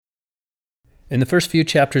In the first few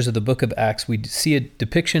chapters of the book of Acts, we see a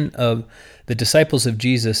depiction of the disciples of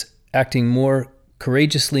Jesus acting more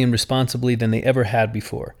courageously and responsibly than they ever had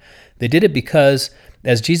before. They did it because,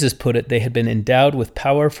 as Jesus put it, they had been endowed with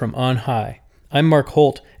power from on high. I'm Mark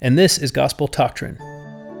Holt, and this is Gospel Doctrine.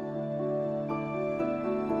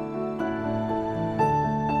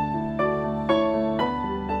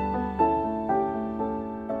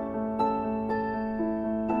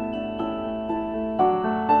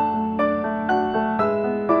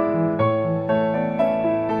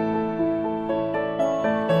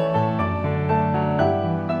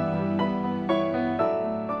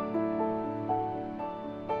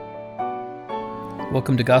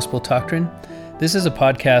 Welcome to Gospel Doctrine. This is a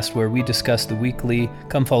podcast where we discuss the weekly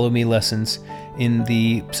Come Follow Me lessons in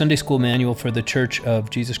the Sunday School Manual for the Church of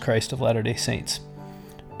Jesus Christ of Latter-day Saints.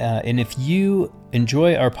 And if you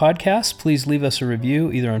enjoy our podcast, please leave us a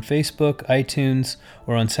review either on Facebook, iTunes,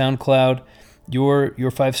 or on SoundCloud. Your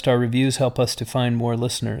 5-star reviews help us to find more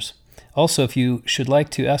listeners. Also, if you should like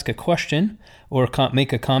to ask a question or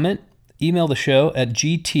make a comment, email the show at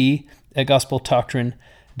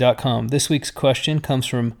gt@gospeldoctrine.com. This week's question comes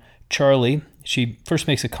from Charlie. She first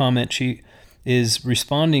makes a comment. She is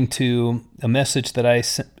responding to a message that I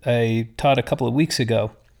taught a couple of weeks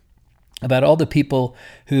ago about all the people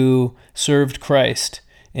who served Christ.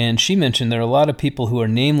 And she mentioned there are a lot of people who are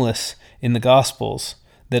nameless in the Gospels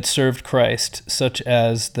that served Christ, such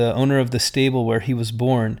as the owner of the stable where he was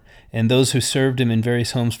born, and those who served him in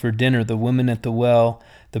various homes for dinner, the woman at the well,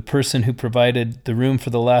 the person who provided the room for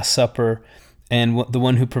the Last Supper, and the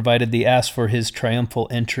one who provided the ass for his triumphal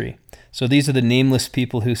entry. So these are the nameless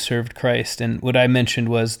people who served Christ. And what I mentioned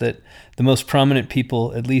was that the most prominent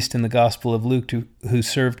people, at least in the Gospel of Luke, who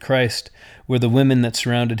served Christ were the women that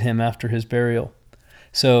surrounded him after his burial.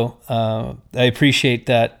 So I appreciate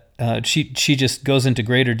that. She just goes into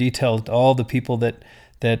greater detail to all the people that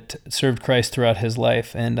served Christ throughout his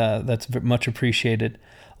life, and that's a much appreciated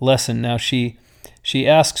lesson. Now she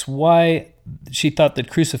asks why she thought that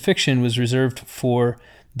crucifixion was reserved for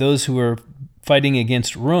those who were fighting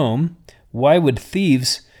against Rome. Why would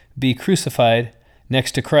thieves be crucified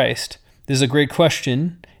next to Christ? This is a great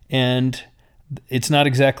question, and it's not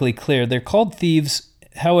exactly clear. They're called thieves.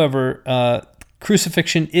 However,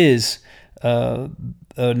 crucifixion is an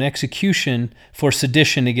execution for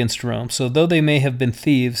sedition against Rome. So though they may have been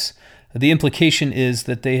thieves, the implication is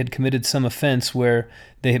that they had committed some offense where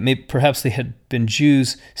perhaps they had been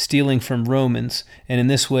Jews stealing from Romans, and in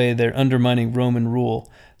this way they're undermining Roman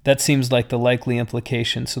rule. That seems like the likely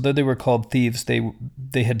implication. So though they were called thieves,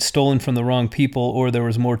 they had stolen from the wrong people, or there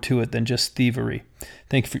was more to it than just thievery.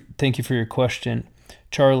 Thank you for your question,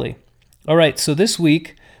 Charlie. All right, so this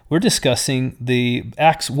week we're discussing the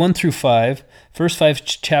Acts 1 through 5, first 5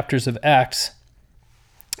 chapters of Acts.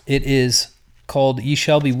 It is called Ye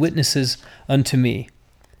Shall Be Witnesses Unto Me.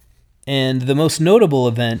 And the most notable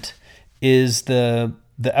event is the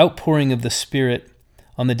outpouring of the Spirit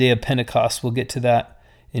on the day of Pentecost. We'll get to that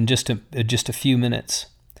in just a few minutes.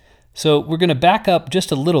 So we're going to back up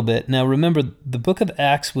just a little bit. Now remember, the book of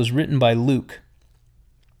Acts was written by Luke.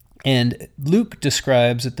 And Luke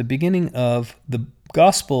describes at the beginning of the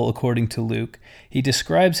Gospel according to Luke, he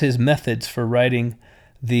describes his methods for writing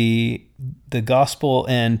the Gospel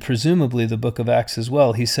and presumably the book of Acts as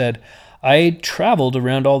well. He said, I traveled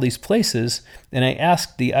around all these places and I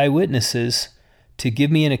asked the eyewitnesses to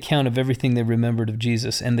give me an account of everything they remembered of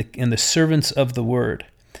Jesus and the servants of the word.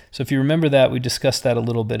 So if you remember that, we discussed that a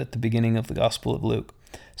little bit at the beginning of the Gospel of Luke.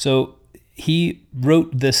 So he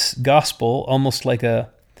wrote this gospel almost like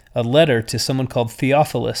a letter to someone called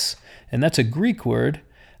Theophilus, and that's a Greek word.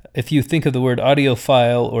 If you think of the word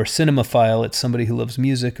audiophile or cinemaphile, it's somebody who loves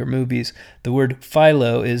music or movies. The word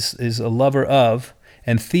philo is a lover of,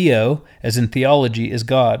 and theo, as in theology, is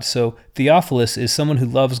God. So Theophilus is someone who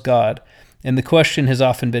loves God. And the question has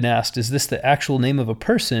often been asked, is this the actual name of a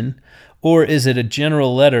person, or is it a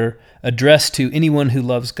general letter addressed to anyone who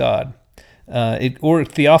loves God? Or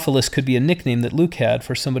Theophilus could be a nickname that Luke had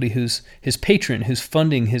for somebody who's his patron, who's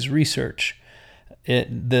funding his research.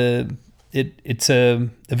 It's a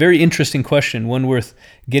very interesting question, one worth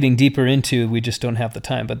getting deeper into. We just don't have the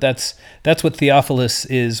time. But that's what Theophilus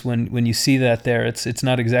is when you see that there. It's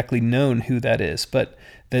not exactly known who that is, but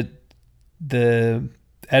that the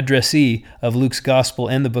addressee of Luke's Gospel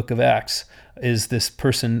and the book of Acts is this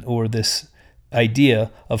person or this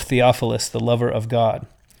idea of Theophilus, the lover of God.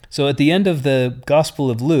 So at the end of the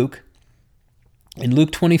Gospel of Luke, in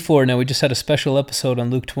Luke 24, now we just had a special episode on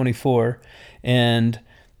Luke 24, and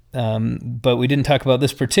But we didn't talk about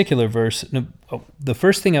this particular verse. No, the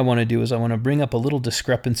first thing I want to do is I want to bring up a little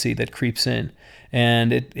discrepancy that creeps in,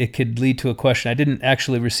 and it could lead to a question. I didn't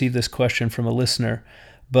actually receive this question from a listener,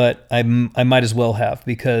 but I might as well have,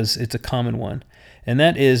 because it's a common one. And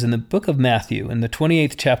that is in the book of Matthew, in the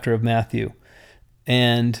 28th chapter of Matthew,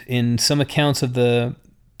 and in some accounts of the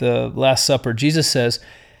Last Supper, Jesus says,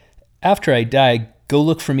 "After I die, go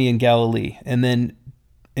look for me in Galilee." And then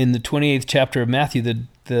in the 28th chapter of Matthew,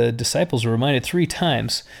 the disciples are reminded 3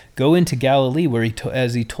 times, "Go into Galilee, where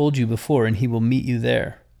as he told you before, and he will meet you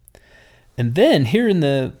there." And then here in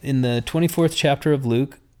the 24th chapter of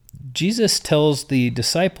Luke, Jesus tells the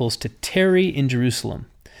disciples to tarry in Jerusalem.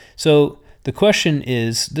 So the question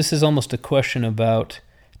is, this is almost a question about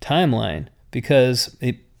timeline, because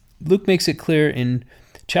Luke makes it clear in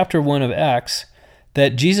chapter 1 of Acts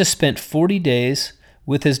that Jesus spent 40 days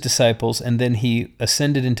with his disciples, and then he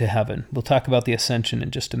ascended into heaven. We'll talk about the ascension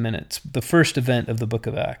in just a minute. It's the first event of the book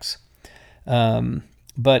of Acts.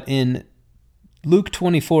 But in Luke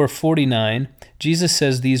 24:49, Jesus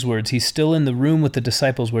says these words. He's still in the room with the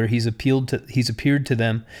disciples where he's appeared to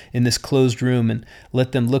them in this closed room and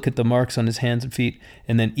let them look at the marks on his hands and feet,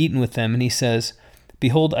 and then eaten with them. And he says,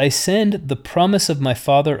 "Behold, I send the promise of my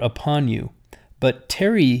Father upon you, but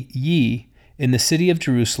tarry ye in the city of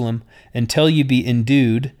Jerusalem until you be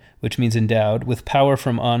endued," which means endowed, "with power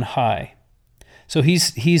from on high." So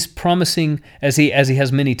he's promising, as he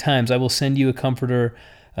has many times, "I will send you a comforter."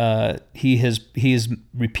 He is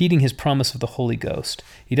repeating his promise of the Holy Ghost.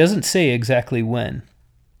 He doesn't say exactly when.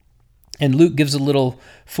 And Luke gives a little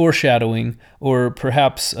foreshadowing, or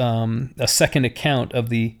perhaps a second account of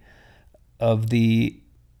the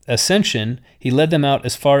ascension. "He led them out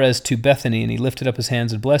as far as to Bethany, and he lifted up his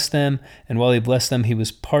hands and blessed them. And while he blessed them, he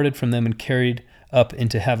was parted from them and carried up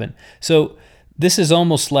into heaven." So this is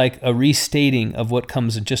almost like a restating of what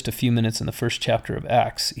comes in just a few minutes in the first chapter of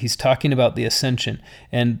Acts. He's talking about the ascension.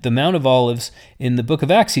 And the Mount of Olives, in the book of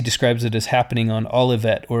Acts, he describes it as happening on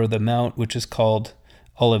Olivet, or the mount which is called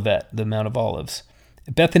Olivet, the Mount of Olives.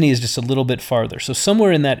 Bethany is just a little bit farther. So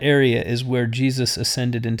somewhere in that area is where Jesus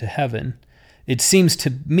ascended into heaven. It seems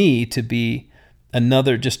to me to be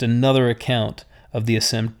another account of the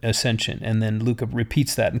ascension. And then Luke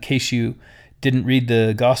repeats that in case you didn't read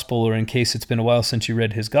the gospel, or in case it's been a while since you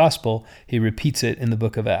read his gospel, he repeats it in the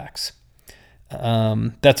book of Acts.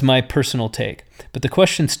 That's my personal take. But the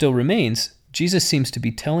question still remains. Jesus seems to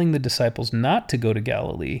be telling the disciples not to go to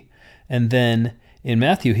Galilee, and then in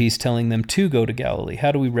Matthew he's telling them to go to Galilee.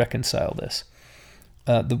 How do we reconcile this?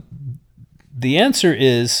 The answer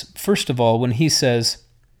is, first of all, when he says,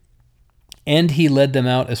 "And he led them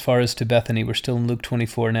out as far as to Bethany," we're still in Luke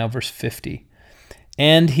 24, now verse 50.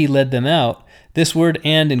 "And he led them out." This word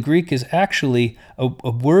 "and" in Greek is actually a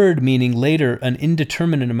word meaning later, an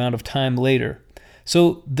indeterminate amount of time later.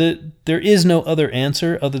 So there is no other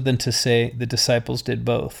answer other than to say the disciples did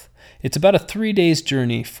both. It's about a 3 days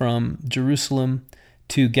journey from Jerusalem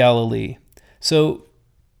to Galilee. So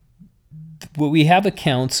we have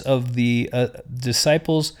accounts of the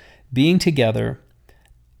disciples being together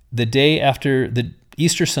the day after the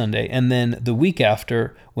Easter Sunday, and then the week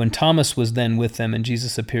after, when Thomas was then with them and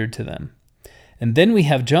Jesus appeared to them. And then we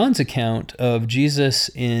have John's account of Jesus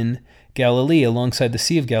in Galilee, alongside the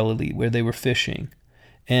Sea of Galilee, where they were fishing.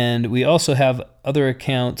 And we also have other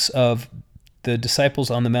accounts of the disciples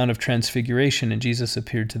on the Mount of Transfiguration, and Jesus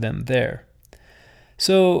appeared to them there.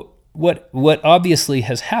 So what obviously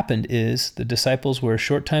has happened is the disciples were a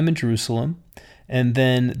short time in Jerusalem, and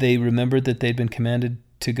then they remembered that they'd been commanded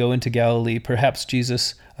to go into Galilee. Perhaps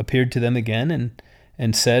Jesus appeared to them again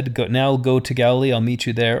and said, go to Galilee, I'll meet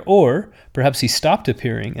you there. Or perhaps he stopped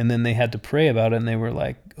appearing, and then they had to pray about it, and they were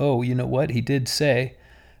like, oh, you know what? He did say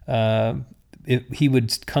he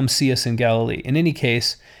would come see us in Galilee. In any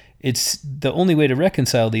case, it's the only way to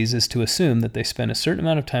reconcile these is to assume that they spent a certain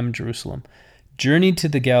amount of time in Jerusalem, journeyed to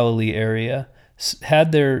the Galilee area,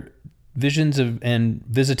 had their visions and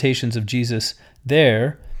visitations of Jesus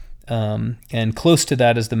there, and close to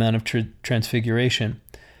that is the Mount of Transfiguration,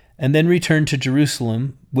 and then returned to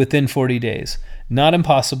Jerusalem within 40 days. Not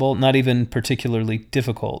impossible, not even particularly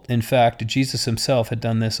difficult. In fact, Jesus himself had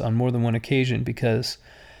done this on more than one occasion, because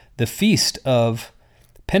the feast of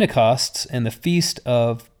Pentecost and the feast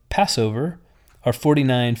of Passover are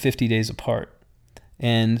 50 days apart.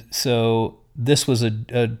 And so this was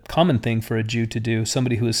a common thing for a Jew to do,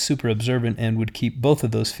 somebody who was super observant and would keep both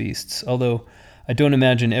of those feasts. Although I don't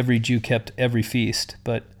imagine every Jew kept every feast,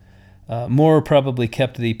 but more probably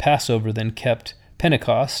kept the Passover than kept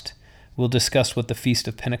Pentecost. We'll discuss what the Feast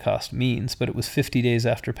of Pentecost means, but it was 50 days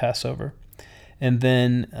after Passover. And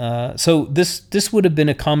then, so this would have been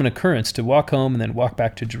a common occurrence, to walk home and then walk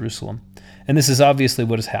back to Jerusalem. And this is obviously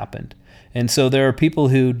what has happened. And so there are people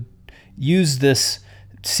who use this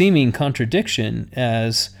seeming contradiction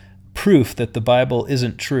as proof that the Bible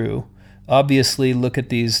isn't true. Obviously, look at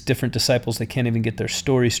these different disciples. They can't even get their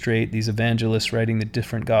story straight, these evangelists writing the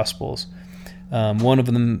different Gospels. One of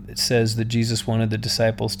them says that Jesus wanted the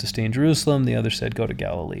disciples to stay in Jerusalem. The other said, go to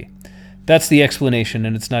Galilee. That's the explanation,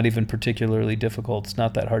 and it's not even particularly difficult. It's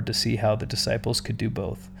not that hard to see how the disciples could do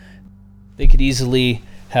both. They could easily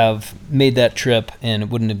have made that trip, and it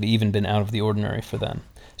wouldn't have even been out of the ordinary for them.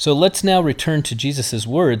 So let's now return to Jesus'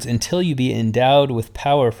 words, until you be endowed with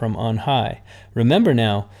power from on high. Remember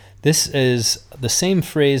now, this is the same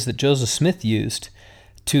phrase that Joseph Smith used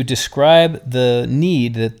to describe the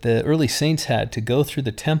need that the early saints had to go through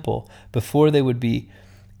the temple before they would be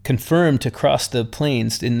confirmed to cross the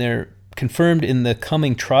plains, confirmed in the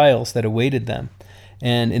coming trials that awaited them.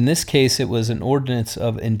 And in this case, it was an ordinance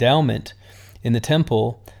of endowment in the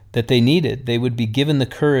temple that they needed. They would be given the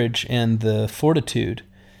courage and the fortitude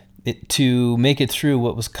to make it through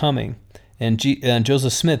what was coming. And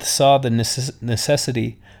Joseph Smith saw the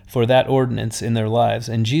necessity for that ordinance in their lives.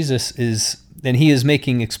 And he is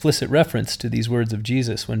making explicit reference to these words of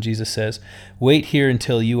Jesus when Jesus says, wait here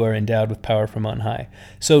until you are endowed with power from on high.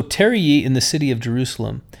 So tarry ye in the city of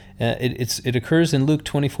Jerusalem. It occurs in Luke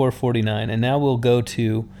 24:49. And now we'll go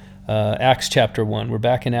to Acts chapter 1. We're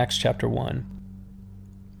back in Acts chapter 1.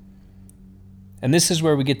 And this is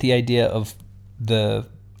where we get the idea of the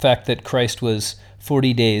fact that Christ was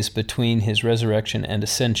 40 days between his resurrection and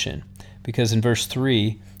ascension. Because in verse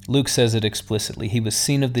 3, Luke says it explicitly. He was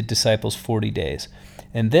seen of the disciples 40 days.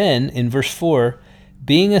 And then in verse 4,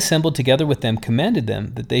 being assembled together with them, commanded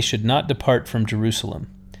them that they should not depart from Jerusalem,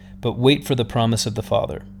 but wait for the promise of the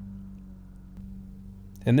Father.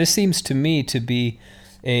 And this seems to me to be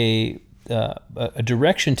a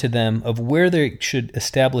direction to them of where they should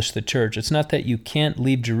establish the church. It's not that you can't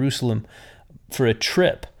leave Jerusalem for a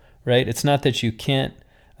trip, right? It's not that you can't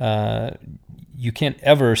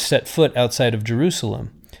ever set foot outside of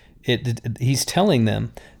Jerusalem. He's telling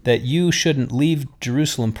them that you shouldn't leave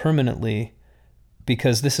Jerusalem permanently,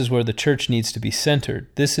 because this is where the church needs to be centered.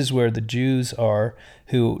 This is where the Jews are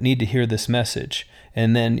who need to hear this message.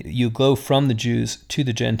 And then you go from the Jews to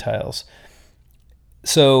the Gentiles.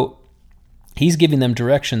 So he's giving them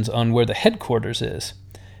directions on where the headquarters is.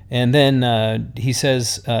 And then he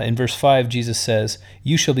says, in verse 5, Jesus says,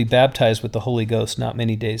 you shall be baptized with the Holy Ghost not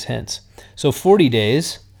many days hence. So 40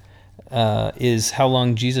 days is how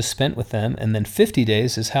long Jesus spent with them, and then 50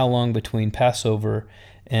 days is how long between Passover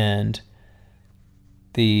and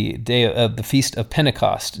the day of the Feast of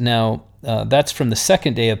Pentecost. Now, that's from the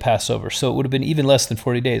second day of Passover, so it would have been even less than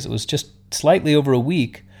 40 days. It was just slightly over a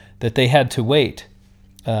week that they had to wait.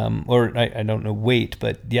 I don't know wait,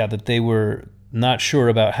 but yeah, that they were not sure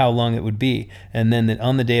about how long it would be. And then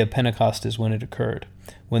on the day of Pentecost is when it occurred,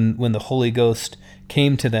 when the Holy Ghost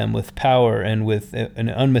came to them with power and with an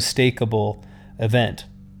unmistakable event.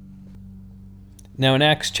 Now in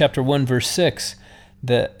Acts chapter 1, verse 6,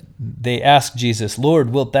 they ask Jesus,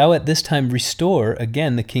 Lord, wilt thou at this time restore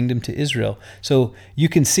again the kingdom to Israel? So you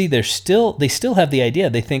can see they still have the idea.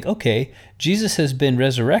 They think, okay, Jesus has been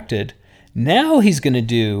resurrected. Now he's going to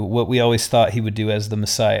do what we always thought he would do as the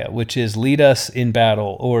Messiah, which is lead us in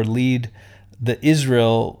battle, or lead the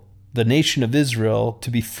nation of Israel, to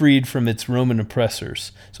be freed from its Roman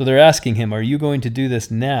oppressors. So they're asking him, are you going to do this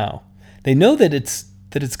now? They know that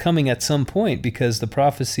it's coming at some point, because the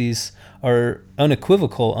prophecies are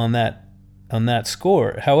unequivocal on that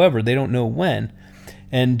score. However, they don't know when.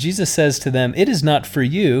 And Jesus says to them, it is not for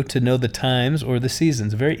you to know the times or the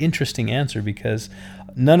seasons. A very interesting answer, because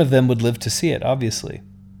none of them would live to see it, obviously.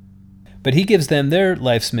 But he gives them their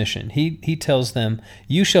life's mission. He tells them,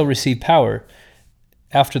 you shall receive power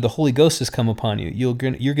after the Holy Ghost has come upon you. You're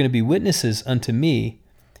going to be witnesses unto me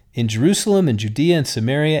in Jerusalem and Judea and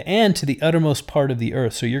Samaria and to the uttermost part of the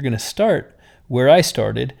earth. So you're going to start where I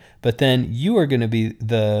started, but then you are going to be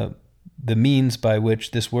the means by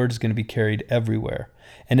which this word is going to be carried everywhere.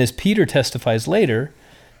 And as Peter testifies later,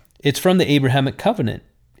 it's from the Abrahamic covenant.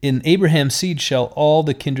 In Abraham's seed shall all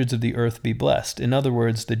the kindreds of the earth be blessed. In other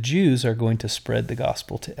words, the Jews are going to spread the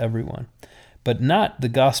gospel to everyone. But not the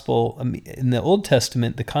gospel. In the Old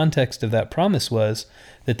Testament, the context of that promise was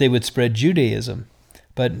that they would spread Judaism.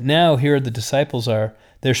 But now here the disciples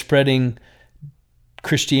they're spreading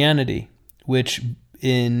Christianity, which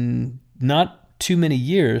in not too many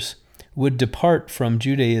years would depart from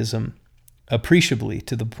Judaism appreciably,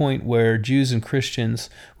 to the point where Jews and Christians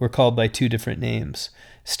were called by two different names.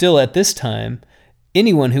 Still, at this time,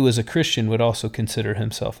 anyone who was a Christian would also consider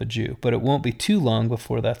himself a Jew, but it won't be too long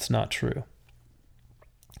before that's not true.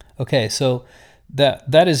 Okay, so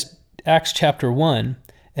that is Acts chapter 1,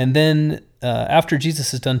 and then after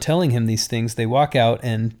Jesus is done telling him these things, they walk out,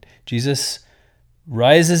 and Jesus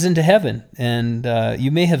rises into heaven. And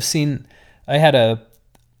you may have seen, I had a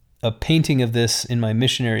painting of this in my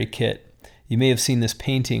missionary kit. You may have seen this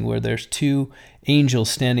painting where there's two angels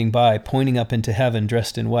standing by, pointing up into heaven,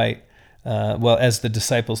 dressed in white, as the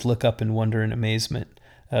disciples look up in wonder and amazement.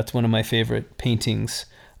 That's one of my favorite paintings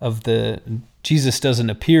of Jesus doesn't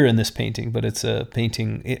appear in this painting, but it's a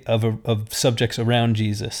painting of subjects around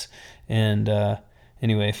Jesus. And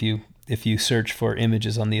anyway, if you search for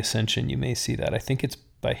images on the Ascension, you may see that. I think it's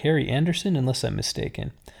by Harry Anderson, unless I'm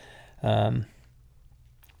mistaken.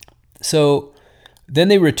 So then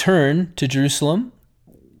they return to Jerusalem,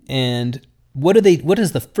 and what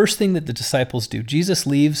is the first thing that the disciples do? Jesus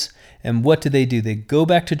leaves, and what do? They go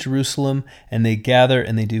back to Jerusalem, and they gather,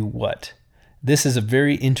 and they do what? This is a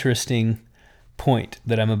very interesting point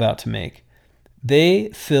that I'm about to make. They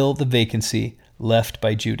fill the vacancy left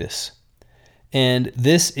by Judas. And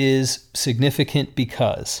this is significant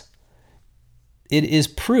because it is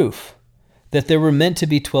proof that there were meant to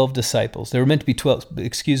be 12 disciples. There were meant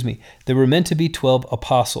to be 12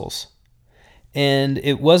 apostles. And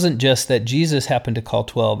it wasn't just that Jesus happened to call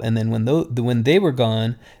 12, and then when they were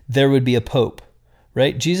gone, there would be a pope,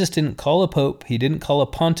 right? Jesus didn't call a pope. He didn't call a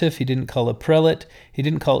pontiff. He didn't call a prelate. He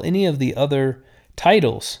didn't call any of the other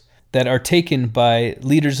titles that are taken by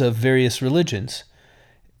leaders of various religions.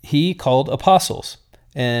 He called apostles.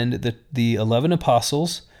 And the 11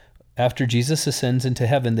 apostles, after Jesus ascends into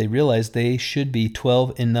heaven, they realize they should be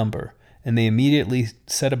 12 in number. And they immediately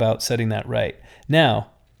set about setting that right. Now,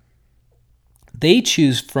 they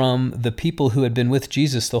choose from the people who had been with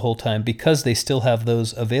Jesus the whole time because they still have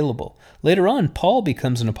those available. Later on, Paul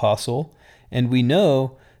becomes an apostle, and we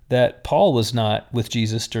know that Paul was not with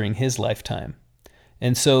Jesus during his lifetime.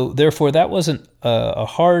 And so, therefore, that wasn't a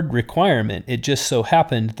hard requirement. It just so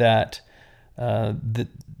happened that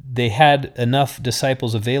they had enough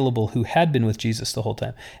disciples available who had been with Jesus the whole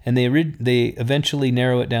time. And they eventually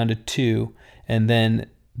narrow it down to 2, and then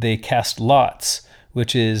they cast lots,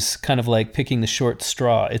 which is kind of like picking the short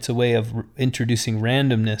straw. It's a way of introducing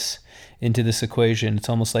randomness into this equation. It's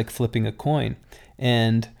almost like flipping a coin.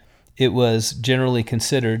 And it was generally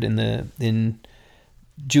considered in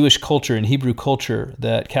Jewish culture, in Hebrew culture,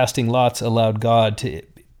 that casting lots allowed God to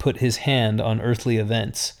put his hand on earthly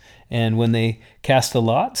events. And when they cast the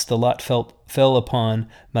lots, the lot fell upon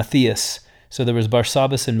Matthias. So there was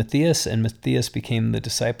Barsabbas and Matthias became the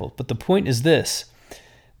disciple. But the point is this.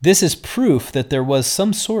 This is proof that there was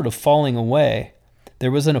some sort of falling away. There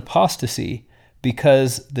was an apostasy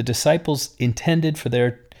because the disciples intended for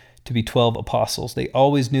there to be 12 apostles. They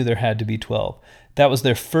always knew there had to be 12. That was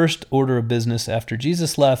their first order of business after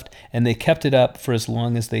Jesus left, and they kept it up for as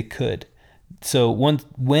long as they could. So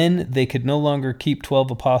when they could no longer keep 12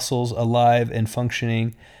 apostles alive and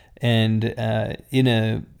functioning and in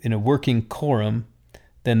a working quorum,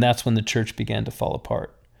 then that's when the church began to fall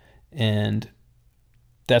apart. And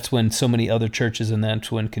that's when so many other churches, and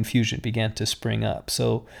that's when confusion began to spring up.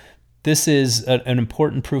 So this is an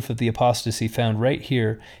important proof of the apostasy found right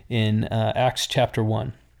here in Acts chapter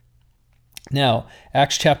 1. Now,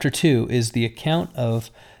 Acts chapter 2 is the account of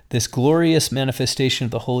this glorious manifestation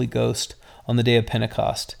of the Holy Ghost on the day of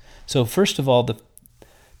Pentecost. So first of all, the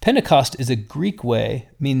Pentecost is a Greek way.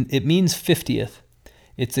 It means 50th.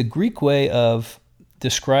 It's a Greek way of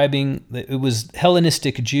describing, it was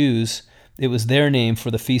Hellenistic Jews, it was their name for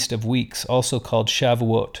the Feast of Weeks, also called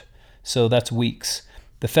Shavuot. So that's weeks,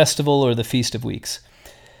 the festival or the Feast of Weeks.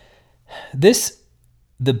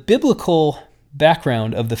 The biblical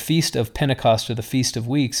background of the Feast of Pentecost or the Feast of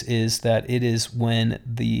Weeks is that it is when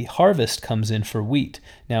the harvest comes in for wheat.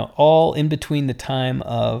 Now, all in between the time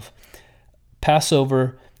of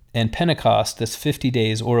Passover and Pentecost, that's 50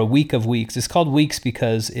 days or a week of weeks. It's called weeks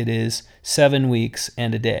because it is 7 weeks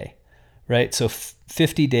and a day, right? So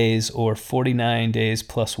 50 days or 49 days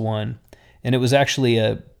plus 1. And it was actually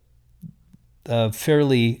a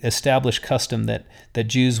fairly established custom that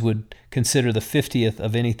Jews would consider the 50th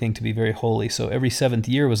of anything to be very holy. So every 7th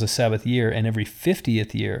year was a Sabbath year, and every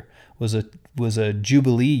 50th year was a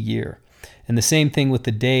Jubilee year. And the same thing with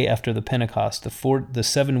the day after the Pentecost. The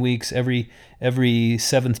 7 weeks, every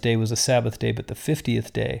 7th day was a Sabbath day, but the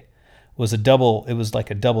 50th day was it was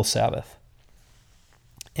like a double Sabbath.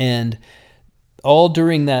 And all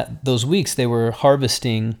during those weeks they were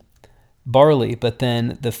harvesting barley, but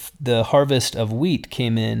then the harvest of wheat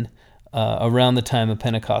came in around the time of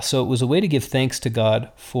Pentecost. So it was a way to give thanks to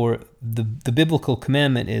God for the biblical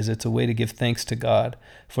commandment is it's a way to give thanks to God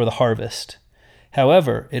for the harvest.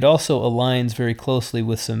 However, it also aligns very closely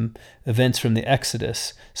with some events from the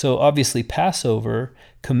Exodus. So obviously Passover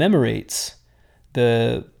commemorates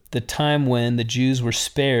the time when the Jews were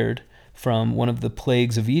spared from one of the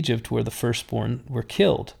plagues of Egypt where the firstborn were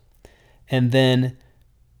killed. And then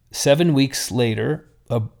 7 weeks later,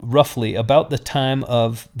 roughly about the time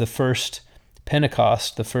of the first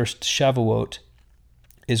Pentecost, the first Shavuot,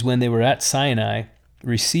 is when they were at Sinai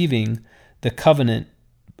receiving the covenant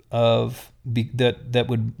that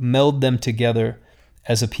would meld them together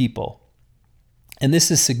as a people. And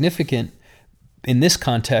this is significant in this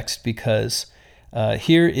context because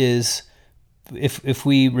here is, if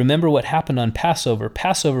we remember what happened on Passover,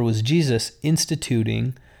 Passover was Jesus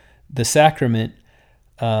instituting the sacrament.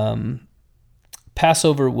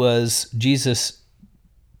 Passover was Jesus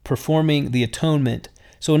performing the atonement.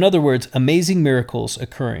 So in other words, amazing miracles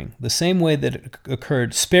occurring, the same way that it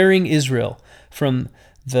occurred, sparing Israel from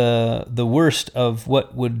the worst of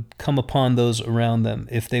what would come upon those around them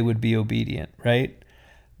if they would be obedient, right?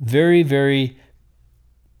 Very, very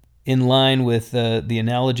in line with the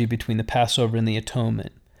analogy between the Passover and the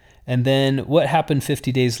atonement. And then what happened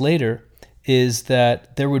 50 days later is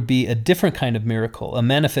that there would be a different kind of miracle, a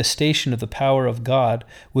manifestation of the power of God,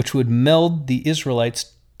 which would meld the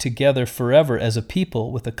Israelites together forever as a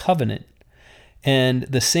people with a covenant. And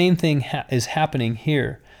the same thing is happening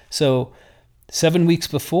here. So 7 weeks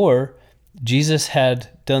before, Jesus had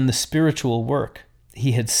done the spiritual work.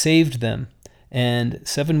 He had saved them. And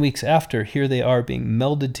 7 weeks after, here they are being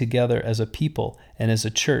melded together as a people and as a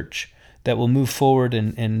church that will move forward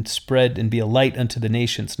and spread and be a light unto the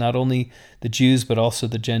nations, not only the Jews, but also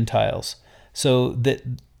the Gentiles. So that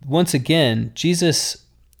once again, Jesus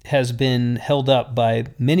has been held up by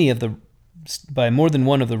more than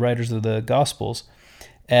one of the writers of the Gospels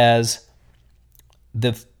as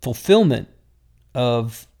the fulfillment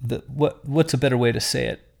of what's a better way to say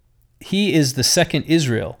it? He is the second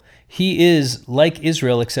Israel. He is like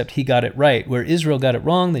Israel, except he got it right. Where Israel got it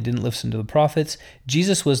wrong, they didn't listen to the prophets.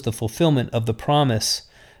 Jesus was the fulfillment of the promise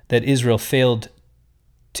that Israel failed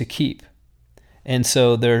to keep. And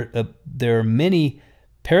so there are many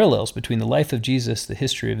parallels between the life of Jesus, the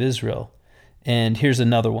history of Israel, and here's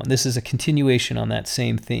another one. This is a continuation on that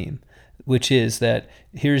same theme, which is that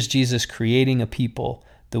here's Jesus creating a people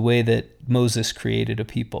the way that Moses created a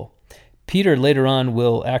people. Peter later on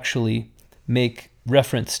will actually make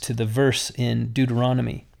reference to the verse in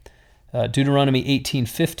Deuteronomy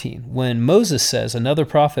 18:15, when Moses says, "Another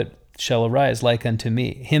prophet shall arise like unto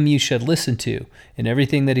me. Him you should listen to," in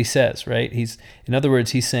everything that he says, right? In other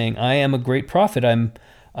words, he's saying, I am a great prophet.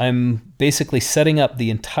 I'm basically setting up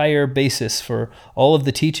the entire basis for all of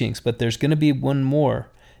the teachings, but there's going to be one more.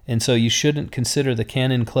 And so you shouldn't consider the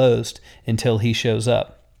canon closed until he shows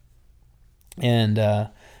up. And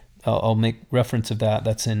I'll make reference of that.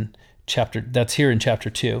 That's here in chapter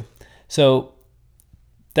 2. So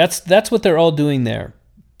that's what they're all doing there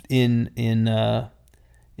in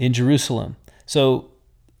Jerusalem. So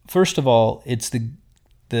first of all, it's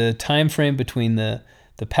the time frame between the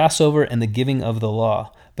Passover and the giving of the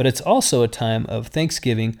law, but it's also a time of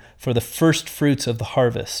thanksgiving for the first fruits of the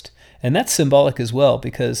harvest. And that's symbolic as well,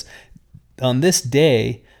 because on this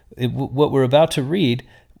day, what we're about to read,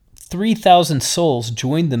 3,000 souls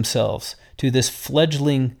joined themselves to this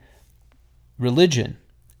fledgling religion.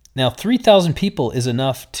 Now, 3,000 people is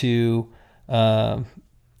enough to,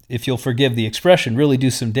 if you'll forgive the expression, really do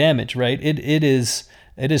some damage, right? It is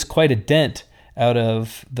quite a dent out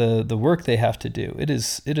of the work they have to do. It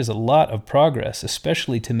is a lot of progress,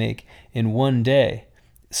 especially to make in one day.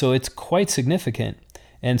 So it's quite significant.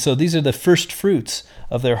 And so these are the first fruits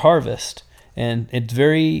of their harvest. And it's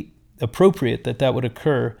very appropriate that would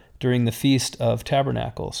occur during the Feast of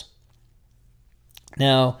Tabernacles.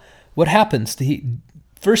 Now, what happens? The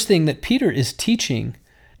first thing that Peter is teaching,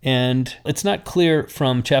 and it's not clear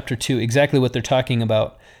from chapter 2 exactly what they're talking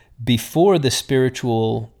about before the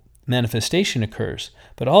spiritual manifestation occurs,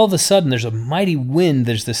 but all of a sudden there's a mighty wind,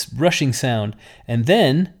 there's this rushing sound, and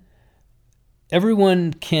then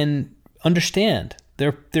everyone can understand.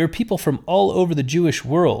 There are people from all over the Jewish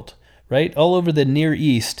world, right? All over the Near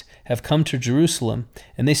East have come to Jerusalem,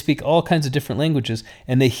 and they speak all kinds of different languages,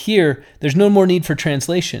 and they hear, there's no more need for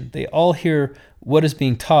translation. They all hear what is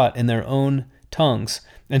being taught in their own tongues.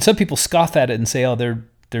 And some people scoff at it and say, oh,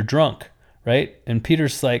 they're drunk, right? And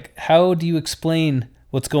Peter's like, how do you explain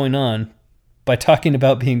what's going on by talking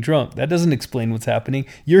about being drunk? That doesn't explain what's happening.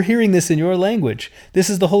 You're hearing this in your language. This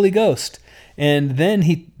is the Holy Ghost. And then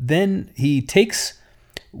he takes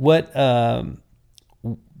what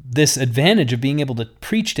this advantage of being able to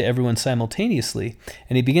preach to everyone simultaneously.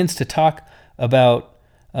 And he begins to talk about,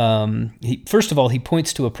 first of all, he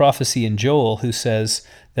points to a prophecy in Joel who says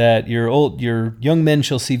that your young men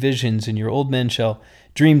shall see visions, and your old men shall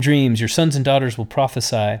dream dreams. Your sons and daughters will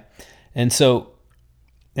prophesy. And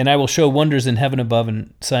I will show wonders in heaven above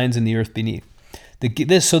and signs in the earth beneath.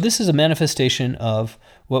 This is a manifestation of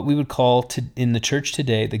what we would call in the church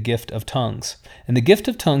today the gift of tongues. And the gift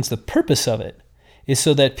of tongues, the purpose of it is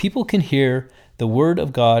so that people can hear the word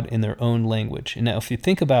of God in their own language. And now if you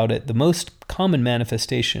think about it, the most common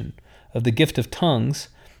manifestation of the gift of tongues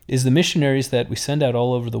is the missionaries that we send out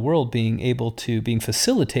all over the world being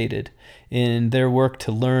facilitated in their work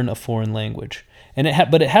to learn a foreign language.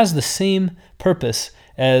 But it has the same purpose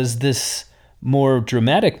as this more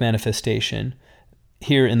dramatic manifestation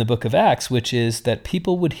here in the book of Acts, which is that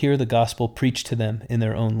people would hear the gospel preached to them in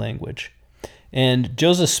their own language. And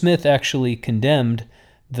Joseph Smith actually condemned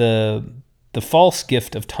the false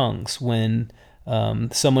gift of tongues when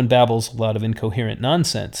someone babbles a lot of incoherent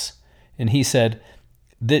nonsense. And he said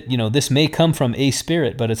that, this may come from a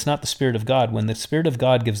spirit, but it's not the Spirit of God. When the Spirit of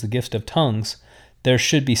God gives the gift of tongues, there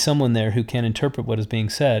should be someone there who can interpret what is being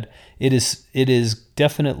said. It is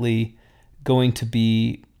definitely going to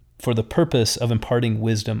be for the purpose of imparting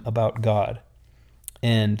wisdom about God.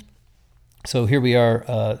 And so here we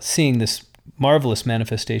are seeing this marvelous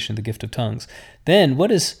manifestation of the gift of tongues. Then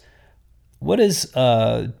what does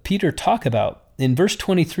Peter talk about? In verse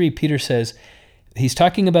 23, Peter says, he's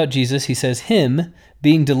talking about Jesus. He says, him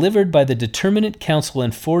being delivered by the determinate counsel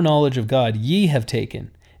and foreknowledge of God, ye have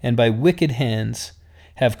taken, and by wicked hands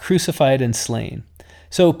have crucified and slain.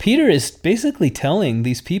 So Peter is basically telling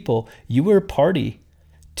these people, you were party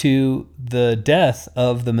to the death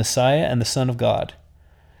of the Messiah and the Son of God.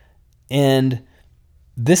 And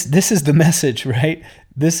this is the message, right?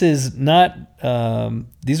 This is not,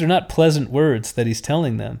 these are not pleasant words that he's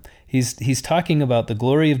telling them. He's talking about the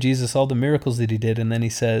glory of Jesus, all the miracles that he did, and then he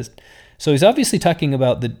says, so he's obviously talking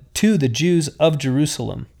about the Jews of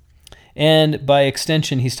Jerusalem. And by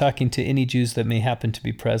extension, he's talking to any Jews that may happen to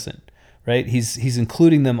be present, right? He's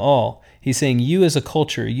including them all. He's saying, you as a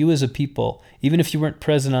culture, you as a people, even if you weren't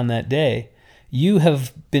present on that day, you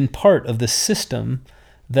have been part of the system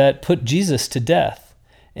that put Jesus to death.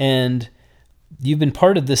 And you've been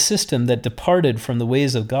part of the system that departed from the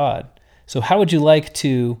ways of God. So how would you like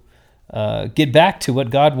to get back to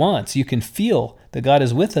what God wants? You can feel that God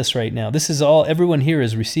is with us right now. This is all, everyone here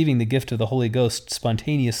is receiving the gift of the Holy Ghost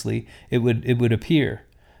spontaneously, it would appear,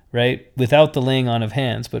 right? Without the laying on of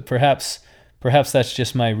hands, but perhaps that's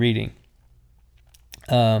just my reading.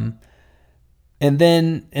 And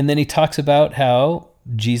then he talks about how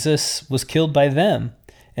Jesus was killed by them,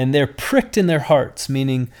 and they're pricked in their hearts,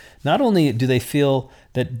 meaning not only do they feel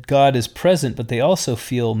that God is present, but they also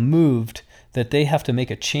feel moved that they have to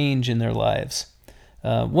make a change in their lives.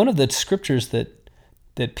 One of the scriptures that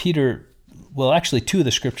Peter, well, actually two of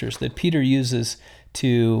the scriptures that Peter uses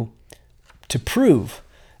to prove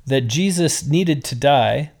that Jesus needed to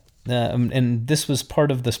die, and this was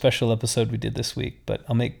part of the special episode we did this week, but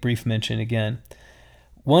I'll make brief mention again.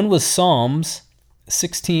 One was Psalms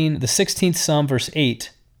 16, the 16th Psalm, verse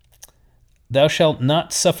 8. Thou shalt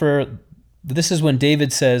not suffer, this is when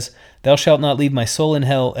David says, thou shalt not leave my soul in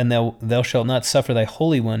hell, and thou shalt not suffer thy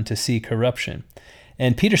Holy One to see corruption.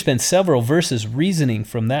 And Peter spends several verses reasoning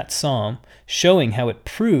from that psalm, showing how it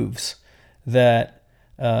proves that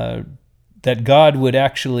God would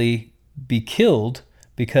actually be killed,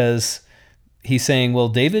 because he's saying, well,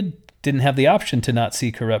 David didn't have the option to not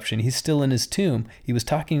see corruption. He's still in his tomb. He was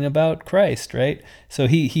talking about Christ, right? So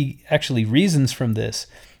he actually reasons from this.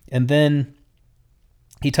 And then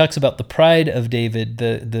he talks about the pride of David,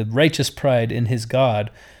 the righteous pride in his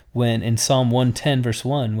God, when in Psalm 110, verse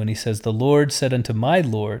 1, when he says, the Lord said unto my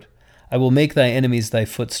Lord, I will make thy enemies thy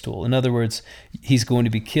footstool. In other words, he's going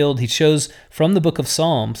to be killed. He shows from the book of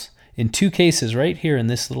Psalms, in two cases right here in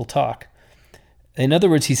this little talk. In other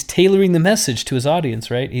words, he's tailoring the message to his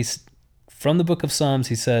audience, right? He's from the book of Psalms,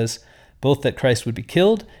 he says both that Christ would be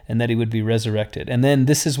killed and that he would be resurrected. And then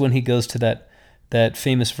this is when he goes to that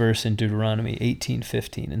famous verse in Deuteronomy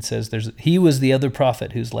 18:15 and says, he was the other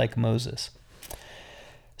prophet who's like Moses.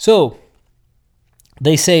 So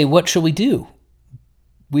they say, what shall we do?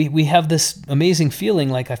 We have this amazing feeling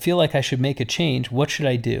like, I feel like I should make a change. What should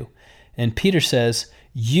I do? And Peter says,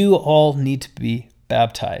 you all need to be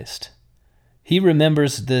baptized. He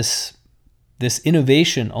remembers this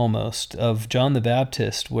innovation almost of John the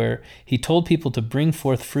Baptist, where he told people to bring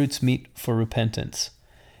forth fruits meet for repentance.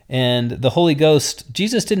 And the Holy Ghost,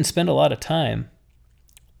 Jesus didn't spend a lot of time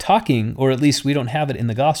talking, or at least we don't have it in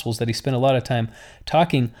the Gospels, that he spent a lot of time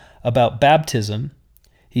talking about baptism.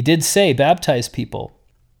 He did say, baptize people.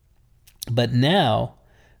 But now,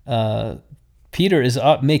 Peter is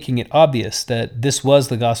making it obvious that this was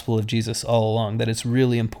the gospel of Jesus all along, that it's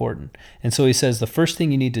really important. And so he says the first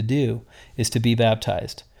thing you need to do is to be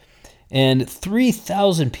baptized. And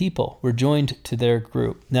 3,000 people were joined to their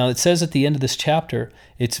group. Now, it says at the end of this chapter,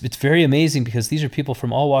 it's very amazing because these are people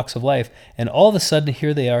from all walks of life, and all of a sudden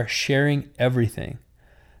here they are sharing everything.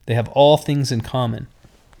 They have all things in common.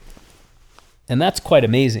 And that's quite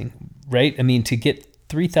amazing, right? I mean, to get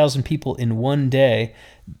 3,000 people in one day,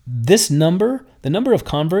 this number, the number of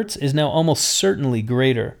converts, is now almost certainly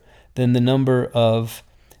greater than the number of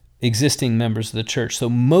existing members of the church. So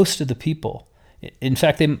most of the people, in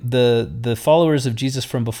fact, the followers of Jesus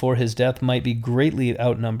from before his death might be greatly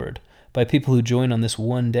outnumbered by people who join on this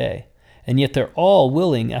one day. And yet they're all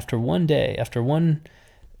willing, after one day, after one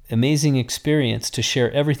amazing experience, to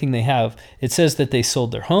share everything they have. It says that they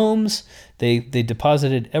sold their homes, they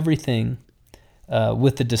deposited everything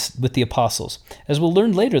with the apostles. As we'll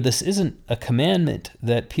learn later, this isn't a commandment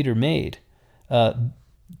that Peter made.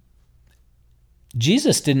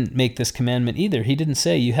 Jesus didn't make this commandment either. He didn't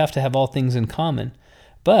say you have to have all things in common.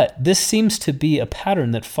 But this seems to be a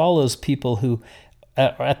pattern that follows people who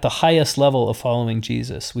are at the highest level of following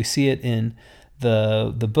Jesus. We see it in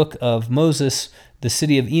the book of Moses, the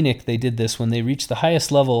city of Enoch. They did this when they reached the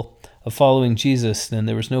highest level of following Jesus. Then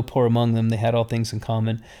there was no poor among them. They had all things in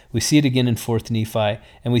common. We see it again in 4th Nephi,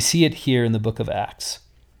 and we see it here in the book of Acts.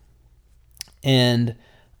 And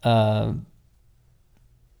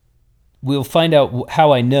we'll find out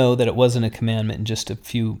how I know that it wasn't a commandment in just a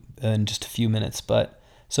few minutes. But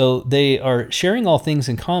so they are sharing all things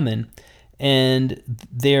in common, and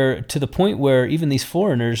they're to the point where even these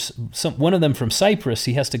foreigners, one of them from Cyprus,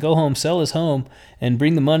 he has to go home, sell his home, and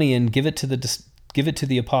bring the money and give it to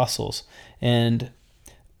the apostles. And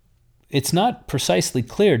it's not precisely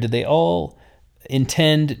clear. Did they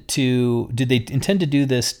intend to do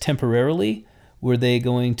this temporarily? Were they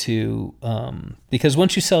going to, because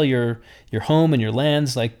once you sell your home and your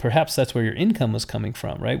lands, like perhaps that's where your income was coming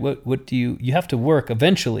from, right? What do you have to work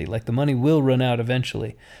eventually, like the money will run out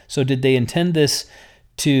eventually. So did they intend this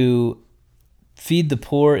to feed the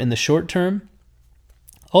poor in the short term?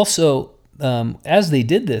 Also, as they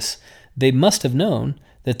did this, they must have known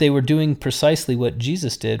that they were doing precisely what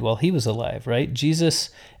Jesus did while he was alive, right? Jesus,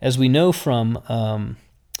 as we know from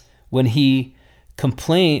when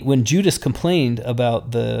Judas complained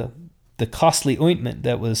about the costly ointment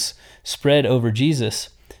that was spread over Jesus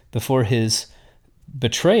before his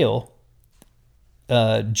betrayal,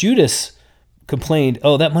 Judas complained,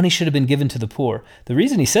 that money should have been given to the poor. The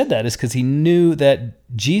reason he said that is because he knew that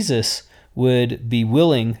Jesus would be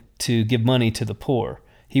willing to give money to the poor.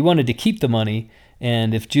 He wanted to keep the money,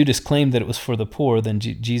 and if Judas claimed that it was for the poor, then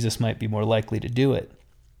Jesus might be more likely to do it.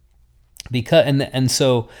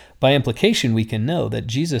 So by implication, we can know that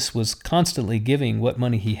Jesus was constantly giving what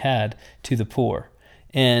money he had to the poor.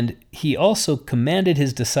 And he also commanded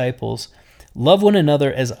his disciples, love one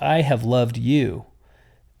another as I have loved you.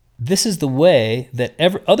 This is the way that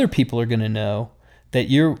other people are going to know that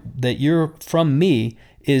you're from me,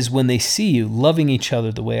 is when they see you loving each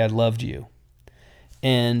other the way I loved you.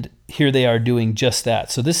 And here they are doing just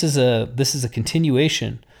that. So this is a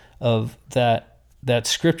continuation of that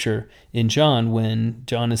scripture in John, when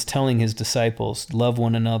John is telling his disciples, love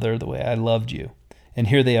one another the way I loved you. And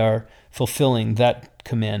here they are fulfilling that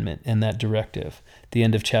commandment and that directive. At the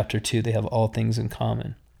end of chapter 2, they have all things in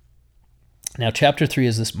common. Now, chapter 3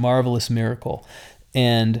 is this marvelous miracle.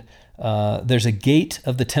 And there's a gate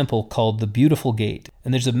of the temple called the Beautiful Gate.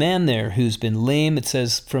 And there's a man there who's been lame, it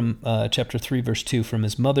says from chapter 3, verse 2, from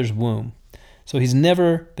his mother's womb. So he's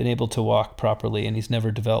never been able to walk properly, and he's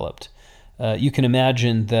never developed. You can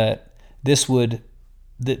imagine that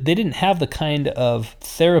they didn't have the kind of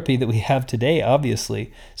therapy that we have today,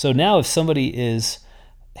 obviously. So now if somebody is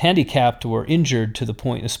handicapped or injured to the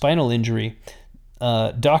point of spinal injury,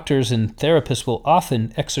 doctors and therapists will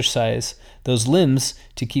often exercise those limbs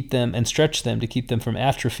to keep them and stretch them to keep them from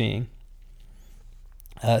atrophying,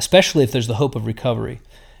 especially if there's the hope of recovery.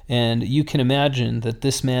 And you can imagine that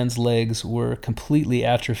this man's legs were completely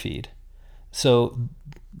atrophied. So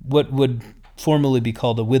what would formerly be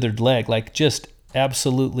called a withered leg, like just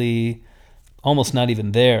absolutely almost not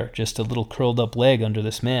even there, just a little curled up leg under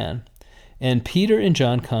this man. And Peter and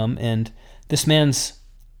John come, and this man's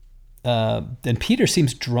and Peter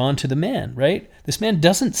seems drawn to the man, right? This man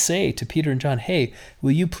doesn't say to Peter and John, hey,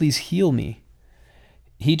 will you please heal me?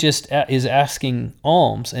 He just is asking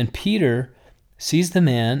alms, and Peter sees the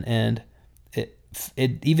man, and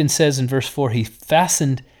it even says in verse 4, he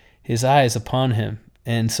fastened his eyes upon him.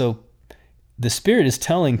 And so the Spirit is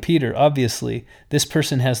telling Peter, obviously, this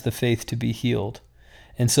person has the faith to be healed.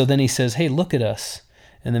 And so then he says, hey, look at us.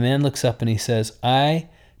 And the man looks up and he says, I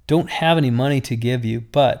don't have any money to give you,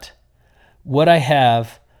 but what I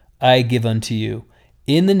have, I give unto you.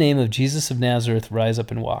 In the name of Jesus of Nazareth, rise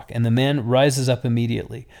up and walk. And the man rises up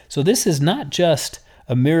immediately. So this is not just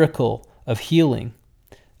a miracle of healing.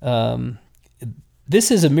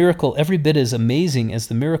 This is a miracle every bit as amazing as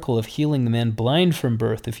the miracle of healing the man blind from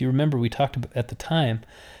birth. If you remember, we talked about at the time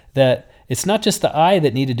that it's not just the eye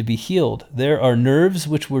that needed to be healed. There are nerves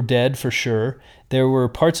which were dead for sure. There were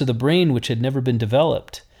parts of the brain which had never been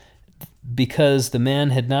developed because the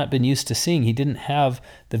man had not been used to seeing. He didn't have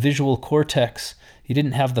the visual cortex. He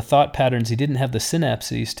didn't have the thought patterns. He didn't have the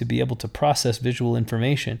synapses to be able to process visual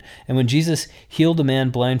information. And when Jesus healed a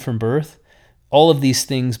man blind from birth, all of these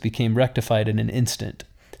things became rectified in an instant.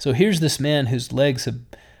 So here's this man whose legs have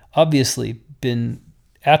obviously been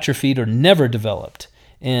atrophied or never developed.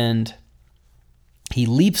 And he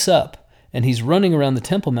leaps up and he's running around the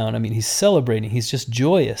Temple Mount. I mean, he's celebrating. He's just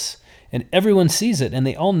joyous. And everyone sees it and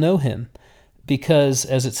they all know him because,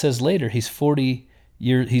 as it says later, he's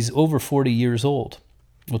over 40 years old.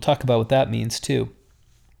 We'll talk about what that means too.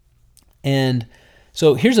 And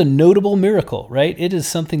so here's a notable miracle, right? It is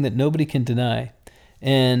something that nobody can deny.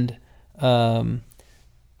 And so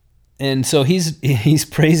he's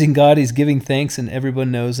praising God, he's giving thanks, and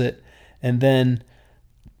everyone knows it. And then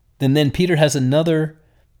Peter has another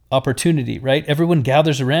opportunity, right? Everyone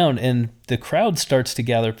gathers around and the crowd starts to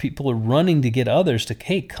gather. People are running to get others to,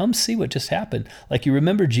 hey, come see what just happened. Like, you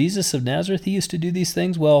remember Jesus of Nazareth, he used to do these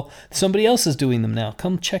things? Well, somebody else is doing them now.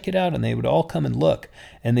 Come check it out. And they would all come and look.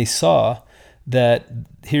 And they saw that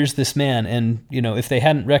here's this man. And, if they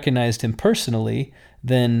hadn't recognized him personally,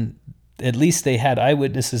 then at least they had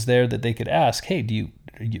eyewitnesses there that they could ask, hey,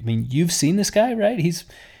 you've seen this guy, right?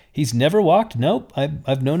 He's never walked? Nope.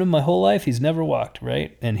 I've known him my whole life. He's never walked,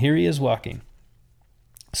 right? And here he is walking.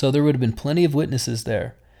 So there would have been plenty of witnesses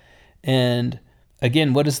there. And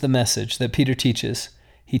again, what is the message that Peter teaches?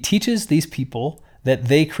 He teaches these people that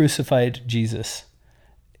they crucified Jesus.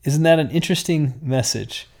 Isn't that an interesting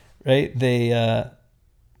message, right?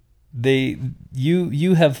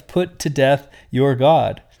 You have put to death your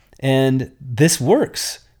God. And this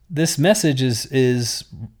works. This message is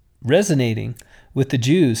resonating with the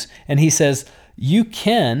Jews. And he says, I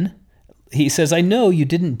know you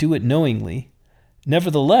didn't do it knowingly.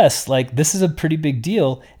 Nevertheless, this is a pretty big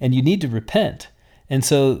deal and you need to repent. And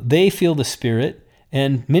so they feel the Spirit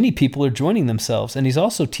and many people are joining themselves. And he's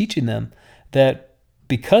also teaching them that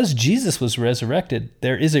because Jesus was resurrected,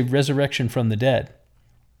 there is a resurrection from the dead.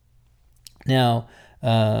 Now,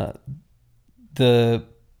 the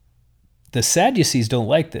Sadducees don't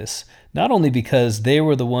like this, not only because they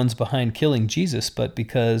were the ones behind killing Jesus, but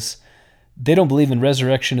because they don't believe in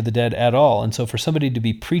resurrection of the dead at all. And so for somebody to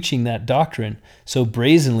be preaching that doctrine so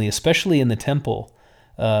brazenly, especially in the temple,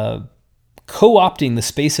 co-opting the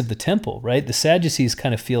space of the temple, right? The Sadducees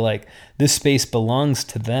kind of feel like this space belongs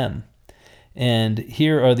to them. And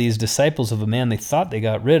here are these disciples of a man they thought they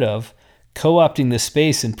got rid of, co-opting this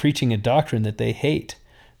space and preaching a doctrine that they hate.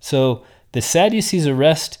 So the Sadducees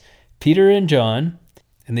arrest Peter and John,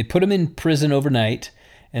 and they put them in prison overnight,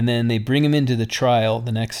 and then they bring them into the trial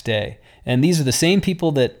the next day. And these are the same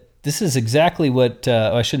people this is exactly what,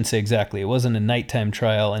 I shouldn't say exactly, it wasn't a nighttime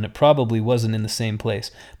trial, and it probably wasn't in the same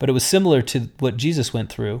place, but it was similar to what Jesus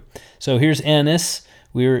went through. So here's Annas.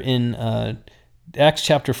 We're in Acts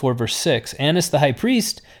chapter 4, verse 6. Annas the high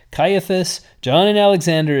priest, Caiaphas, John and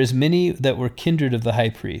Alexander, as many that were kindred of the high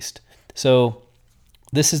priest. So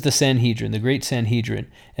this is the Sanhedrin, the great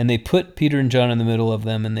Sanhedrin. And they put Peter and John in the middle of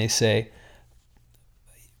them and they say,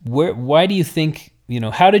 why do you think,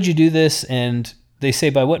 how did you do this? And they say,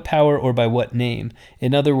 by what power or by what name?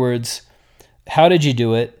 In other words, how did you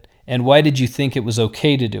do it? And why did you think it was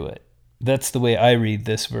okay to do it? That's the way I read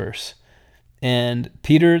this verse. And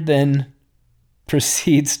Peter then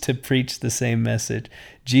proceeds to preach the same message.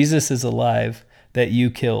 Jesus is alive that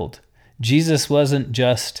you killed. Jesus wasn't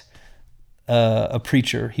just a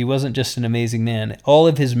preacher. He wasn't just an amazing man. All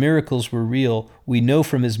of his miracles were real. We know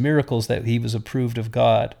from his miracles that he was approved of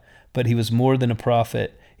God, but he was more than a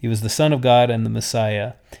prophet. He was the Son of God and the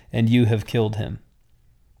Messiah, and you have killed him.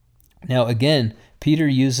 Now again, Peter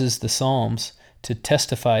uses the Psalms to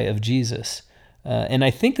testify of Jesus. And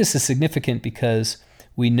I think this is significant because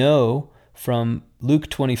we know from Luke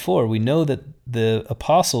 24, we know that the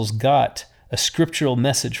apostles got a scriptural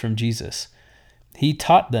message from Jesus. He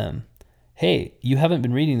taught them, hey, you haven't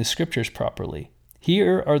been reading the scriptures properly.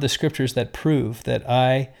 Here are the scriptures that prove that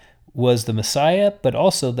I was the Messiah, but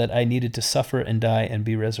also that I needed to suffer and die and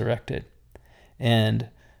be resurrected. And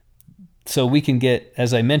so we can get,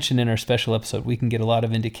 as I mentioned in our special episode, we can get a lot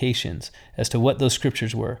of indications as to what those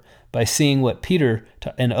scriptures were by seeing what Peter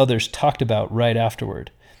and others talked about right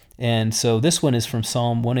afterward. And so this one is from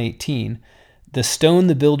Psalm 118. The stone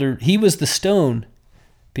the builder, he was the stone,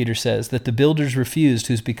 Peter says, that the builders refused,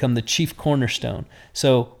 who's become the chief cornerstone.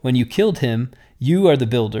 So when you killed him, you are the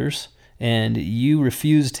builders, and you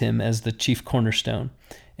refused him as the chief cornerstone.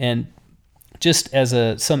 And just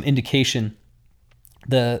as some indication,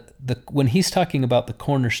 when he's talking about the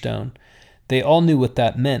cornerstone, they all knew what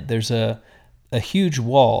that meant. There's a huge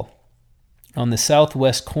wall on the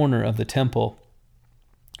southwest corner of the temple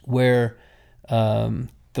where the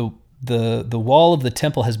wall of the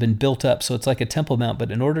temple has been built up, so it's like a Temple Mount, but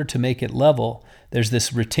in order to make it level, there's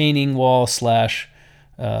this retaining wall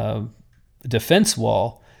 / defense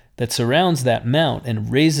wall that surrounds that mount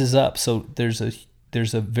and raises up. So there's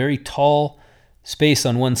a very tall space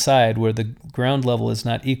on one side where the ground level is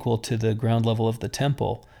not equal to the ground level of the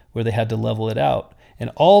temple, where they had to level it out. And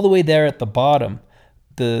all the way there at the bottom,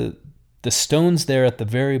 the stones there at the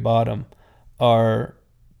very bottom are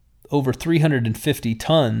over 350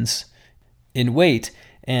 tons in weight,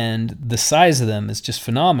 and the size of them is just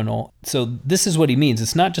phenomenal. So this is what he means.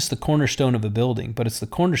 It's not just the cornerstone of a building, but it's the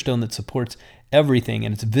cornerstone that supports everything,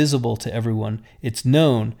 and it's visible to everyone. It's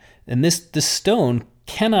known. And this stone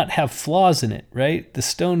cannot have flaws in it, right? The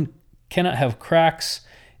stone cannot have cracks.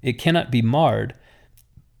 It cannot be marred,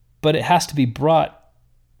 but it has to be brought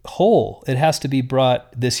whole. It has to be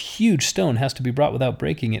brought, this huge stone has to be brought without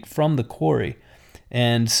breaking it from the quarry.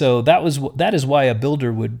 And so that is why a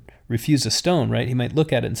builder would refuse a stone, right? He might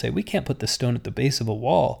look at it and say, we can't put this stone at the base of a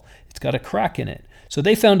wall. It's got a crack in it. So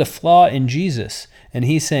they found a flaw in Jesus, and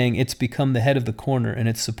he's saying it's become the head of the corner and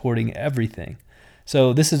it's supporting everything.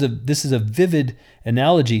 So this is a vivid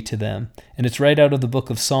analogy to them, and it's right out of the book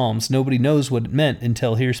of Psalms. Nobody knows what it meant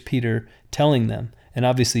until here's Peter telling them, and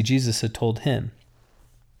obviously Jesus had told him.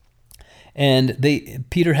 And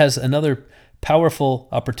Peter has another powerful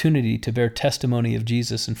opportunity to bear testimony of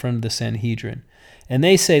Jesus in front of the Sanhedrin. And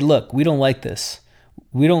they say, look, we don't like this.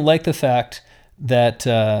 We don't like the fact that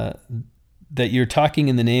you're talking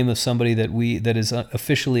in the name of somebody that is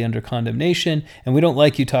officially under condemnation, and we don't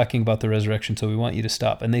like you talking about the resurrection, so we want you to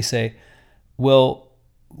stop. And they say, well,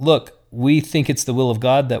 look, we think it's the will of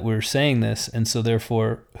God that we're saying this, and so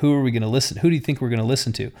therefore, who are we going to listen? Who do you think we're going to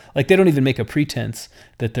listen to? Like, they don't even make a pretense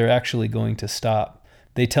that they're actually going to stop.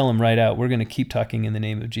 They tell him right out, we're going to keep talking in the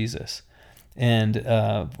name of Jesus. And,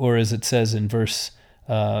 or as it says in verse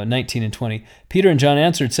 19 and 20, Peter and John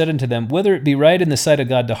answered, said unto them, whether it be right in the sight of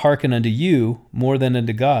God to hearken unto you more than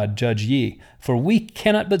unto God, judge ye. For we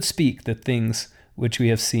cannot but speak the things which we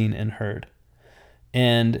have seen and heard.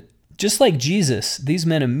 And just like Jesus, these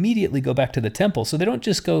men immediately go back to the temple. So they don't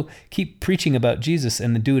just go keep preaching about Jesus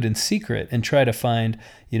and then do it in secret and try to find,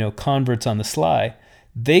 converts on the sly.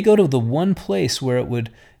 They go to the one place where it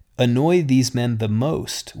would annoy these men the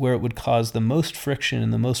most, where it would cause the most friction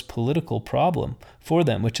and the most political problem for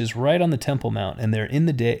them, which is right on the Temple Mount, and they're in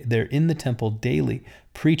the temple daily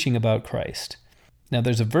preaching about Christ. Now,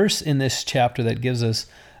 there's a verse in this chapter that gives us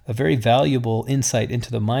a very valuable insight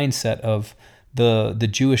into the mindset of the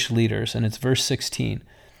Jewish leaders, and it's verse 16.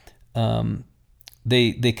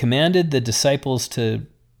 They commanded the disciples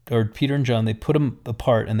or Peter and John, they put them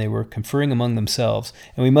apart, and they were conferring among themselves.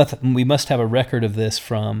 And we must have a record of this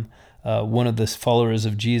from one of the followers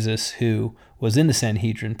of Jesus who was in the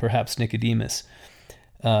Sanhedrin, perhaps Nicodemus.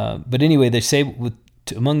 But anyway, they say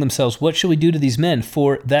among themselves, what shall we do to these men?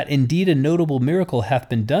 For that indeed a notable miracle hath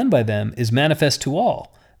been done by them is manifest to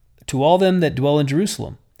all them that dwell in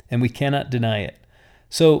Jerusalem, and we cannot deny it.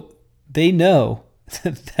 So they know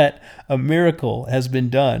that a miracle has been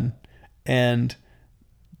done, and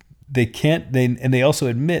they also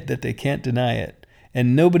admit that they can't deny it.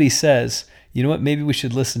 And nobody says, you know what, maybe we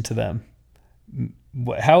should listen to them.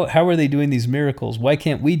 How are they doing these miracles? Why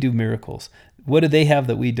can't we do miracles? What do they have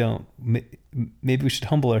that we don't? Maybe we should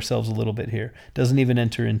humble ourselves a little bit here. Doesn't even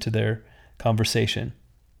enter into their conversation.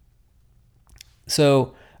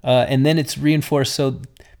 So, and then it's reinforced. So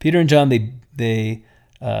Peter and John, they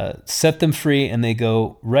set them free, and they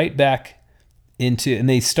go right back and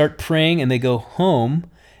they start praying, and they go home,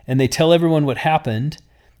 and they tell everyone what happened,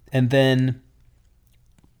 and then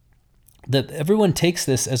everyone takes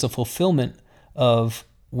this as a fulfillment of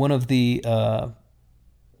one of the other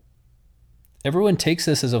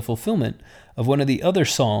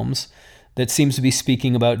psalms that seems to be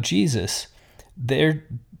speaking about Jesus.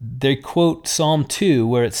 They quote Psalm 2,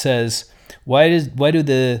 where it says, why did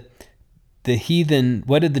the heathen,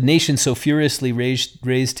 why did the nation so furiously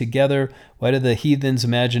raise together? Why did the heathens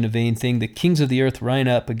imagine a vain thing? The kings of the earth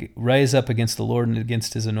rise up against the Lord and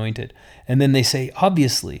against his anointed. And then they say,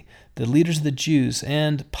 obviously, the leaders of the Jews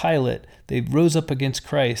and Pilate, they rose up against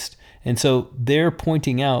Christ. And so they're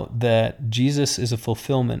pointing out that Jesus is a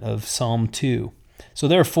fulfillment of Psalm 2. So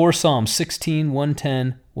there are 4 Psalms, 16,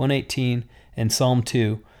 110, 118, and Psalm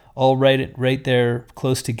 2, all right there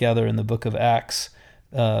close together in the book of Acts.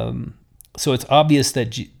 So it's obvious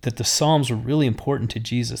that the Psalms were really important to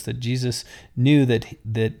Jesus, that Jesus knew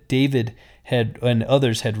that David and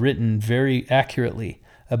others had written very accurately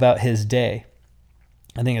about his day.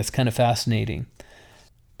 I think that's kind of fascinating.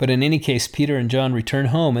 But in any case, Peter and John return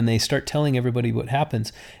home and they start telling everybody what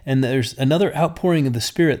happens. And there's another outpouring of the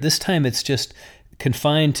Spirit. This time it's just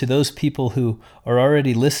confined to those people who are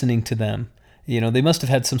already listening to them. They must have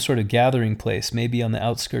had some sort of gathering place, maybe on the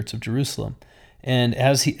outskirts of Jerusalem. And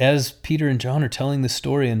as Peter and John are telling the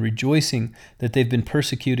story and rejoicing that they've been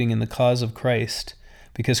persecuting in the cause of Christ,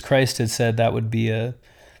 because Christ had said that would be an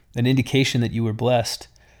indication that you were blessed,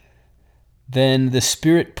 then the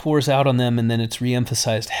Spirit pours out on them, and then it's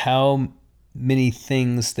reemphasized how many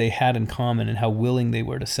things they had in common and how willing they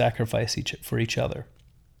were to sacrifice for each other.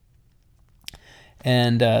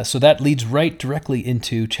 And so that leads right directly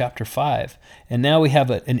into chapter 5. And now we have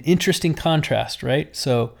an interesting contrast, right?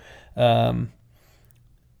 So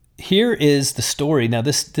here is the story. Now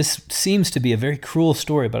this seems to be a very cruel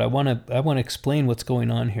story, but I want to explain what's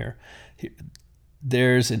going on here.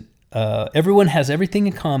 There's everyone has everything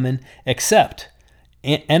in common except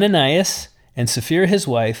Ananias and Sapphira his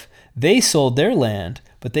wife. They sold their land,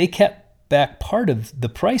 but they kept back part of the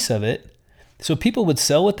price of it. So people would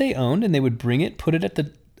sell what they owned and they would bring it, put it at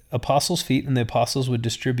the apostles' feet, and the apostles would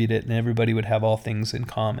distribute it, and everybody would have all things in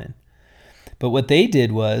common. But what they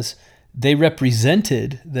did was they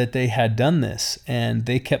represented that they had done this, and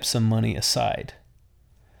they kept some money aside.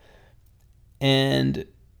 And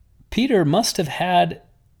Peter must have had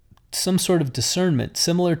some sort of discernment,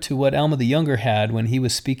 similar to what Alma the Younger had when he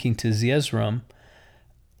was speaking to Zeezrom.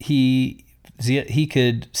 He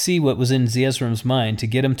could see what was in Zeezrom's mind to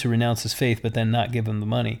get him to renounce his faith, but then not give him the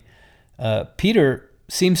money. Peter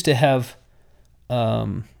seems to have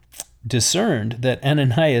discerned that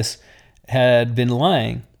Ananias had been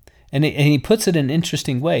lying, and he puts it in an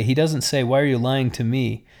interesting way. He doesn't say, "Why are you lying to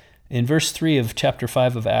me?" In verse 3 of chapter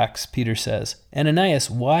 5 of Acts, Peter says, "Ananias,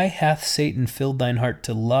 why hath Satan filled thine heart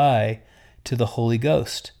to lie to the Holy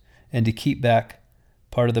Ghost and to keep back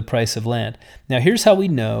part of the price of land?" Now here's how we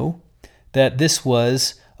know that this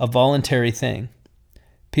was a voluntary thing.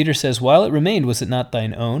 Peter says, "While it remained, was it not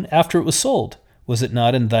thine own? After it was sold, was it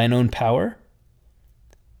not in thine own power?"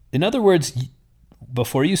 In other words,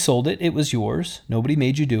 before you sold it, it was yours. Nobody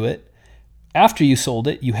made you do it. After you sold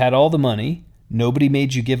it, you had all the money. Nobody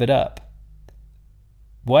made you give it up.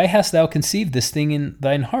 Why hast thou conceived this thing in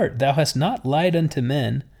thine heart? Thou hast not lied unto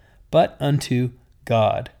men, but unto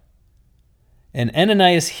God. And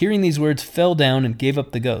Ananias, hearing these words, fell down and gave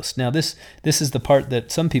up the ghost. Now this is the part that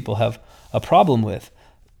some people have a problem with,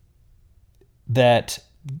 that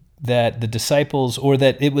the disciples, or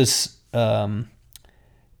that it was,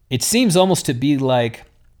 it seems almost to be like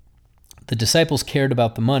the disciples cared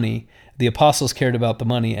about the money, the apostles cared about the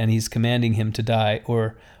money, and he's commanding him to die,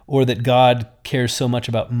 or that God cares so much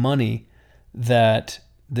about money that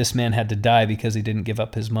this man had to die because he didn't give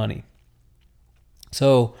up his money.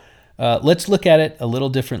 So let's look at it a little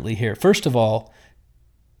differently here. First of all,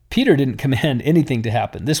 Peter didn't command anything to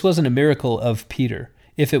happen. This wasn't a miracle of Peter,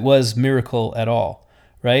 if it was miracle at all,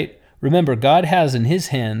 right? Remember, God has in his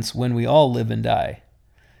hands when we all live and die.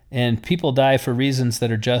 And people die for reasons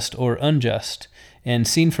that are just or unjust. And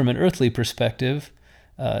seen from an earthly perspective,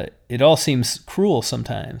 it all seems cruel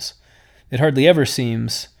sometimes. It hardly ever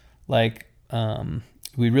seems like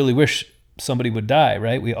we really wish somebody would die,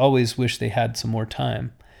 right? We always wish they had some more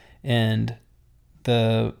time. And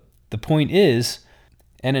the point is,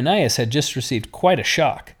 Ananias had just received quite a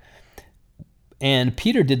shock. And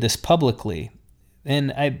Peter did this publicly.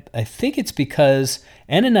 And I think it's because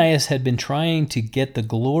Ananias had been trying to get the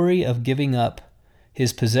glory of giving up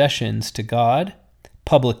his possessions to God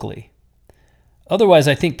publicly. Otherwise,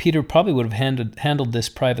 I think Peter probably would have handled this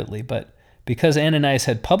privately, but because Ananias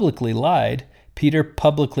had publicly lied, Peter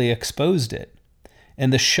publicly exposed it.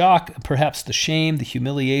 And the shock, perhaps the shame, the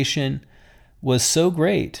humiliation, was so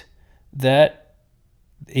great that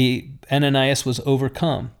Ananias was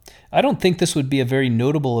overcome. I don't think this would be a very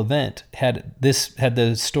notable event had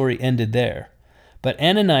the story ended there. But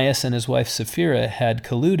Ananias and his wife Sapphira had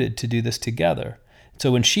colluded to do this together.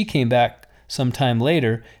 So when she came back sometime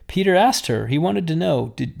later, Peter asked her, he wanted to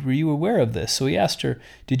know, were you aware of this? So he asked her,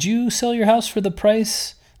 did you sell your house for the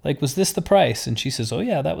price? Like, was this the price? And she says, oh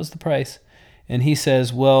yeah, that was the price. And he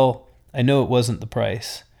says, well, I know it wasn't the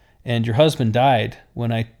price. And your husband died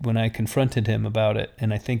when I confronted him about it.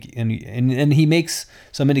 And I think, and he makes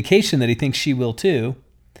some indication that he thinks she will too.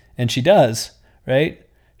 And she does, right?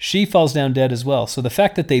 She falls down dead as well. So the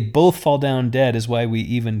fact that they both fall down dead is why we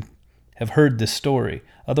even have heard this story.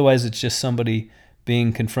 Otherwise, it's just somebody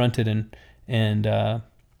being confronted and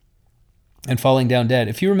falling down dead.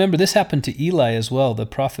 If you remember, this happened to Eli as well, the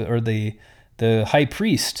prophet or the high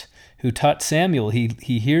priest who taught Samuel.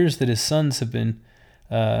 He hears that his sons have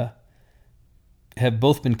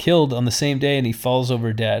both been killed on the same day, and he falls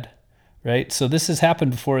over dead. Right? So this has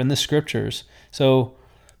happened before in the scriptures. So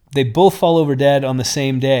they both fall over dead on the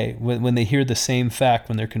same day when they hear the same fact,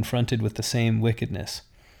 when they're confronted with the same wickedness.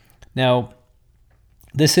 Now,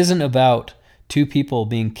 this isn't about two people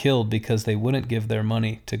being killed because they wouldn't give their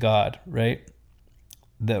money to God, right?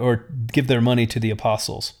 Or give their money to the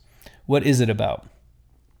apostles. What is it about?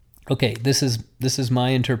 Okay, this is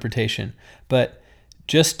my interpretation. But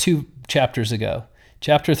just 2 chapters ago,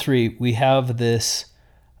 chapter 3, we have this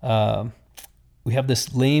lame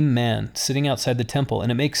man sitting outside the temple,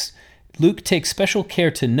 and Luke takes special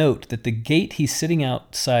care to note that the gate he's sitting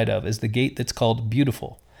outside of is the gate that's called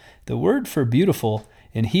Beautiful. The word for beautiful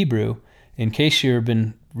in Hebrew, in case you've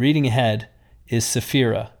been reading ahead, is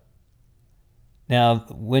Sephira. Now,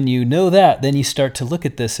 when you know that, then you start to look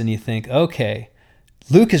at this and you think, okay,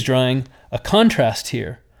 Luke is drawing a contrast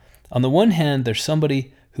here. On the one hand, there's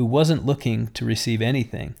somebody who wasn't looking to receive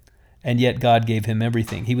anything, and yet God gave him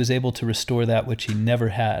everything. He was able to restore that which he never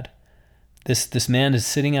had. This man is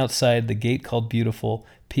sitting outside the gate called Beautiful.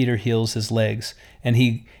 Peter heals his legs, and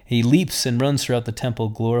he leaps and runs throughout the temple,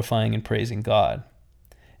 glorifying and praising God.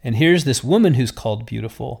 And here's this woman who's called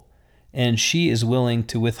Beautiful, and she is willing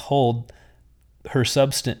to withhold her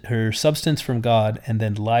substance from God and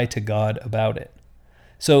then lie to God about it.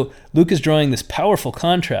 So Luke is drawing this powerful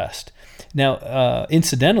contrast. Now,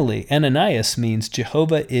 incidentally, Ananias means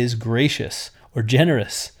Jehovah is gracious or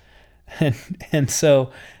generous. And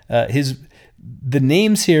so the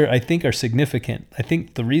names here, I think, are significant. I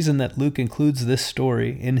think the reason that Luke includes this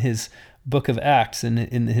story in his book of Acts and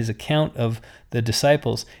in his account of the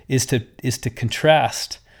disciples is to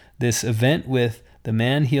contrast this event with the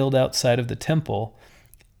man healed outside of the temple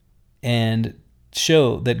and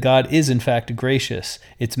show that God is in fact gracious.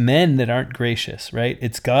 It's men that aren't gracious, right?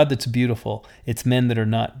 It's God that's beautiful. It's men that are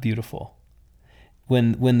not beautiful.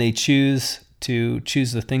 When they choose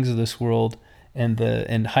the things of this world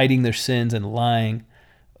and hiding their sins and lying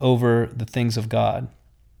over the things of God.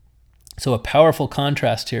 So a powerful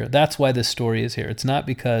contrast here. That's why this story is here. It's not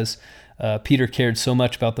because Peter cared so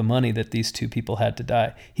much about the money that these two people had to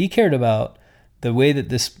die. He cared about the way that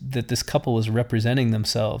this couple was representing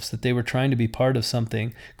themselves, that they were trying to be part of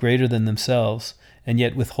something greater than themselves, and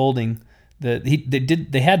yet withholding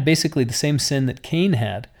they had basically the same sin that Cain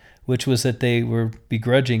had, which was that they were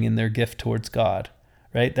begrudging in their gift towards God.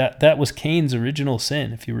 Right? That was Cain's original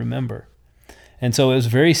sin, if you remember. And so it was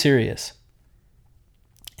very serious.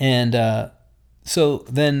 And so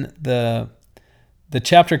then the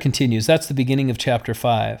chapter continues. That's the beginning of chapter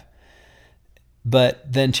 5.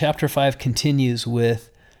 But then chapter 5 continues with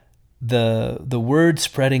the word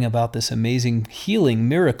spreading about this amazing healing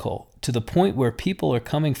miracle to the point where people are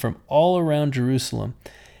coming from all around Jerusalem,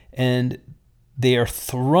 and they are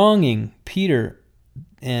thronging Peter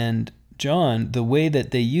and John the way that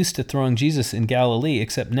they used to throng Jesus in Galilee,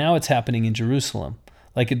 except now it's happening in Jerusalem.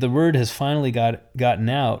 Like the word has finally gotten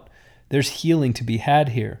out. There's healing to be had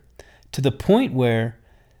here, to the point where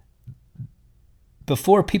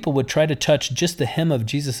before people would try to touch just the hem of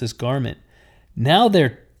Jesus' garment, now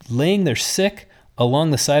they're laying their sick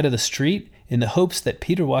along the side of the street in the hopes that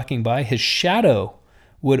Peter walking by, his shadow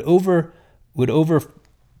would overfall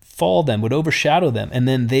them, would overshadow them, and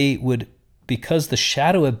then they would, because the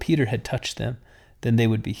shadow of Peter had touched them, then they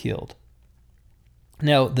would be healed.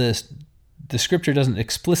 Now, the scripture doesn't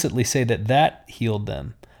explicitly say that healed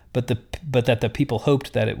them, but that the people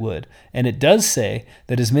hoped that it would. And it does say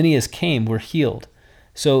that as many as came were healed.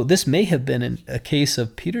 So this may have been a case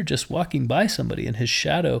of Peter just walking by somebody and his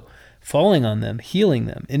shadow falling on them, healing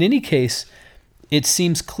them. In any case, it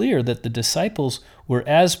seems clear that the disciples were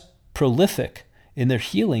as prolific in their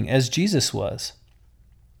healing as Jesus was.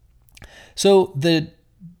 So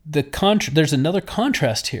there's another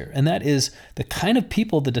contrast here, and that is the kind of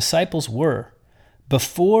people the disciples were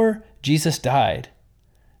before Jesus died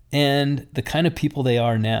and the kind of people they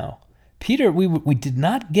are now. Peter, we did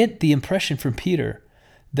not get the impression from Peter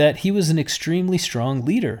that he was an extremely strong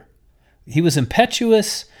leader. He was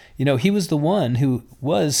impetuous. He was the one who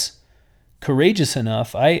was courageous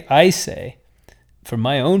enough, I say, from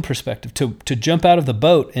my own perspective, to jump out of the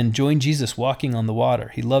boat and join Jesus walking on the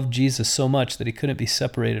water. He loved Jesus so much that he couldn't be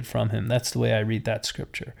separated from him. That's the way I read that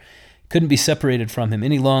scripture. Couldn't be separated from him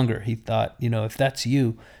any longer. He thought, if that's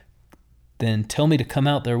you, then tell me to come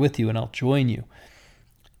out there with you and I'll join you.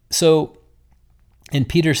 So, and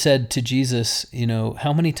Peter said to Jesus,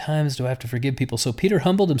 how many times do I have to forgive people? So Peter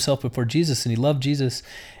humbled himself before Jesus and he loved Jesus.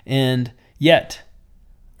 And yet,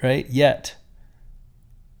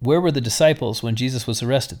 where were the disciples when Jesus was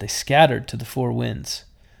arrested? They scattered to the four winds.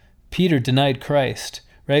 Peter denied Christ,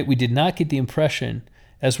 right? We did not get the impression,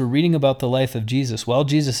 as we're reading about the life of Jesus, while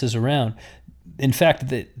Jesus is around, in fact,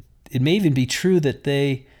 that it may even be true that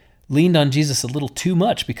they leaned on Jesus a little too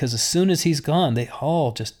much, because as soon as he's gone, they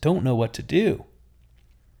all just don't know what to do.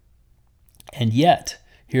 And yet,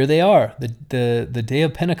 here they are. The day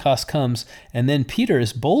of Pentecost comes, and then Peter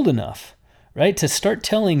is bold enough, right, to start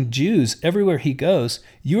telling Jews everywhere he goes,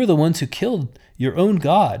 you are the ones who killed your own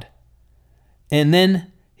God. And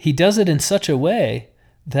then he does it in such a way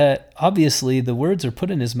that obviously the words are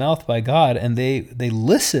put in his mouth by God, and they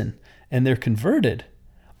listen and they're converted.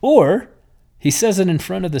 Or he says it in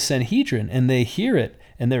front of the Sanhedrin and they hear it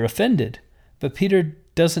and they're offended. But Peter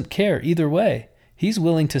doesn't care either way. He's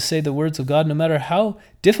willing to say the words of God no matter how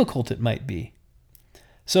difficult it might be.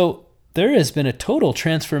 So there has been a total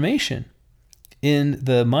transformation in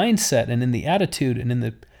the mindset and in the attitude and in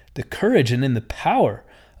the courage and in the power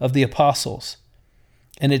of the apostles.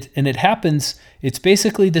 And it happens, it's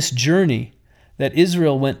basically this journey that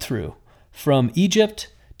Israel went through from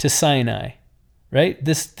Egypt to Sinai, right?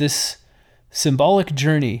 This symbolic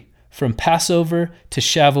journey from Passover to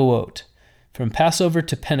Shavuot, from Passover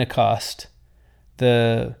to Pentecost.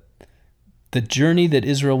 The journey that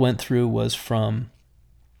Israel went through was from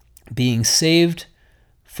being saved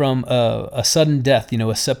from a sudden death,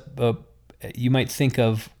 you might think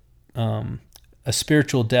of a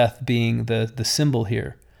spiritual death being the symbol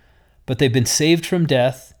here. But they've been saved from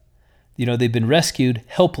death, they've been rescued,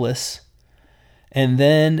 helpless, and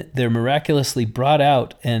then they're miraculously brought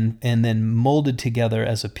out and then molded together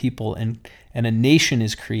as a people, and a nation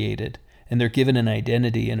is created, and they're given an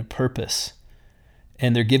identity and a purpose,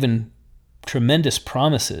 and they're given tremendous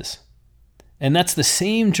promises. And that's the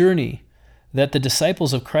same journey that the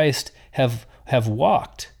disciples of Christ have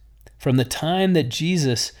walked from the time that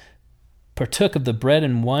Jesus partook of the bread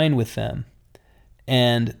and wine with them,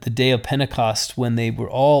 and the day of Pentecost when they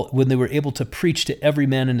were able to preach to every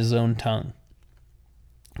man in his own tongue.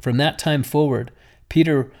 From that time forward,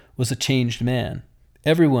 Peter was a changed man.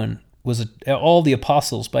 Everyone all the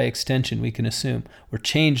apostles, by extension, we can assume, were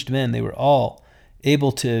changed men. They were all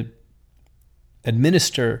able to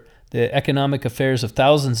administer the economic affairs of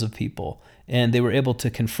thousands of people, and they were able to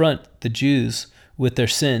confront the Jews with their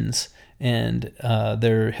sins and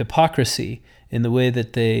their hypocrisy in the way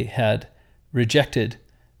that they had rejected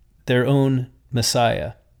their own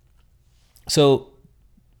Messiah. So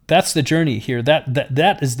that's the journey here.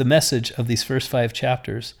 That is the message of these first 5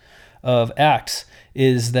 chapters of Acts,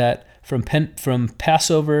 is that from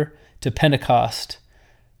Passover to Pentecost,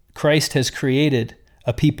 Christ has created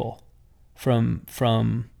a people. From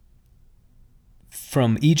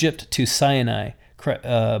Egypt to Sinai,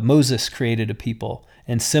 Moses created a people,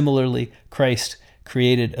 and similarly, Christ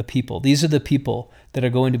created a people. These are the people that are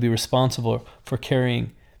going to be responsible for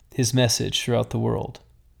carrying his message throughout the world.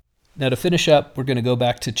 Now, to finish up, we're going to go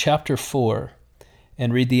back to chapter 4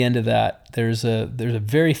 and read the end of that. There's a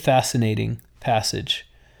very fascinating passage.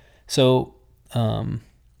 So, the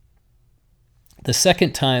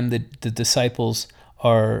second time that the disciples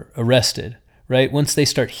are arrested, right? Once they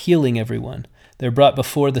start healing everyone, they're brought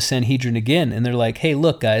before the Sanhedrin again, and they're like, hey,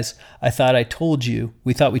 look, guys, we thought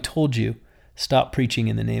we told you, stop preaching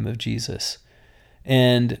in the name of Jesus.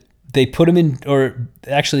 And they put him in, or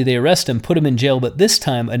actually they arrest him, put him in jail, but this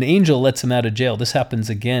time an angel lets him out of jail. This happens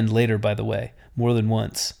again later, by the way, more than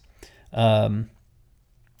once. But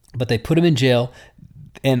they put him in jail,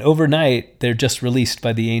 and overnight they're just released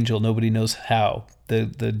by the angel. Nobody knows how.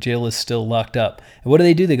 The jail is still locked up. And what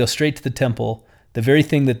do? They go straight to the temple. The very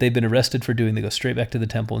thing that they've been arrested for doing, they go straight back to the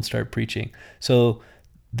temple and start preaching. So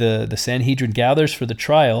the Sanhedrin gathers for the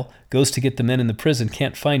trial, goes to get the men in the prison,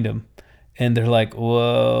 can't find them. And they're like,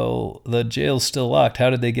 well, the jail's still locked. How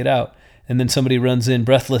did they get out? And then somebody runs in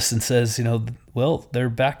breathless and says, well, they're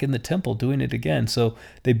back in the temple doing it again. So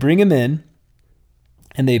they bring him in,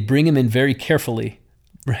 and they bring him in very carefully,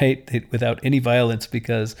 right? Without any violence,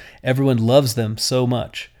 because everyone loves them so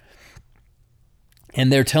much.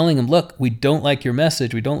 And they're telling him, look, we don't like your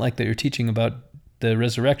message. We don't like that you're teaching about the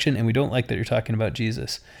resurrection, and we don't like that you're talking about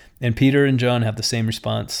Jesus. And Peter and John have the same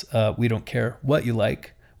response. We don't care what you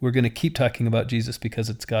like. We're going to keep talking about Jesus because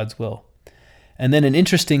it's God's will. And then an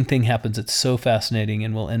interesting thing happens. It's so fascinating,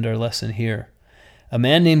 and we'll end our lesson here. A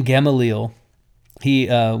man named Gamaliel,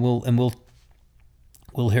 we'll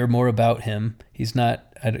hear more about him. He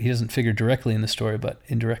doesn't figure directly in the story, but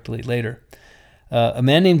indirectly later. A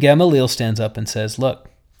man named Gamaliel stands up and says, look,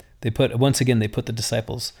 they put the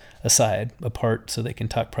disciples apart so they can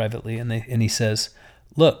talk privately. And he says,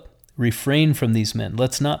 look, refrain from these men.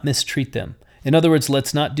 Let's not mistreat them. In other words,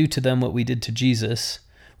 let's not do to them what we did to Jesus.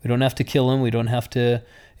 We don't have to kill them. We don't have to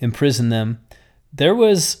imprison them. Do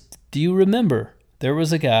you remember? There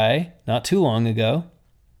was a guy not too long ago,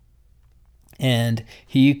 and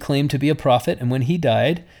he claimed to be a prophet. And when he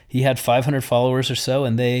died, he had 500 followers or so,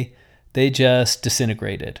 and they just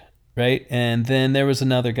disintegrated, right? And then there was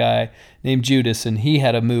another guy named Judas, and he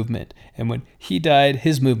had a movement. And when he died,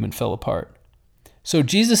 his movement fell apart. So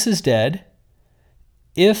Jesus is dead.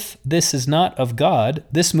 If this is not of God,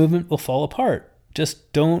 this movement will fall apart.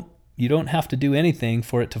 You don't have to do anything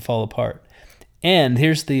for it to fall apart. And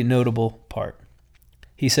here's the notable part.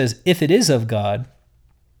 He says, if it is of God,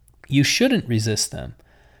 you shouldn't resist them.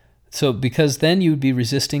 So because then you would be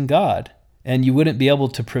resisting God, and you wouldn't be able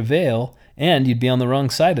to prevail, and you'd be on the wrong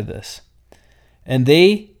side of this. And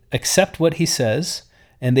they accept what he says,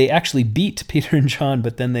 and they actually beat Peter and John,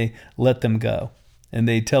 but then they let them go. And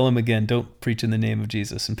they tell him again, don't preach in the name of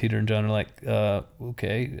Jesus. And Peter and John are like,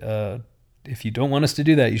 okay, if you don't want us to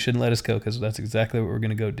do that, you shouldn't let us go, because that's exactly what we're going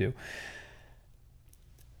to go do.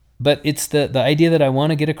 But it's the idea that I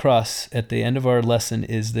want to get across at the end of our lesson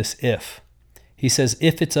is this if. He says,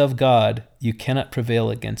 if it's of God, you cannot prevail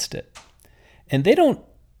against it. And they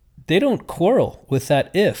don't quarrel with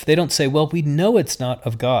that if. They don't say, well, we know it's not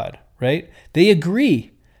of God, right? They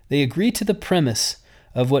agree. They agree to the premise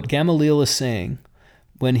of what Gamaliel is saying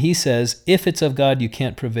when he says, if it's of God, you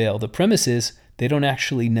can't prevail. The premise is they don't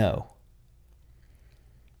actually know.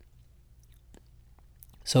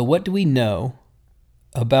 So what do we know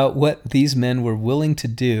about what these men were willing to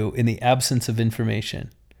do in the absence of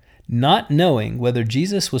information? Not knowing whether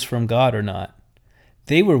Jesus was from God or not,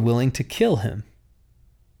 they were willing to kill him.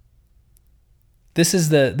 This is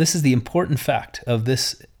the important fact of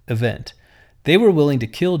this event. They were willing to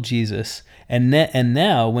kill Jesus, and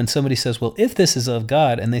now when somebody says, well, if this is of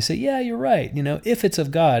God, and they say, yeah, you're right, if it's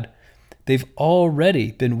of God, they've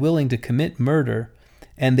already been willing to commit murder,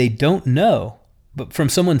 and they don't know, but from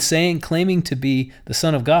someone claiming to be the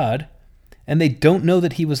Son of God, and they don't know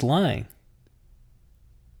that he was lying.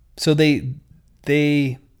 So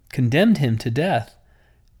they condemned him to death,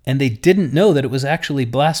 and they didn't know that it was actually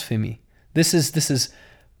blasphemy. This is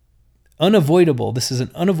unavoidable. This is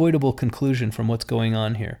an unavoidable conclusion from what's going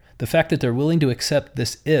on here. The fact that they're willing to accept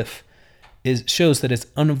this shows that it's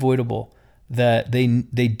unavoidable that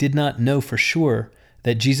they did not know for sure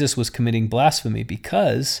that Jesus was committing blasphemy,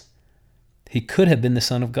 because he could have been the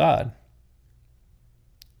Son of God.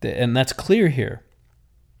 And that's clear here.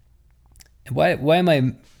 Why am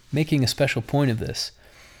I making a special point of this?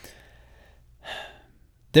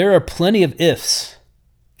 There are plenty of ifs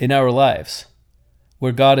in our lives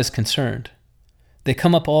where God is concerned. They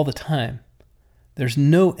come up all the time. There's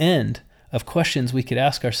no end of questions we could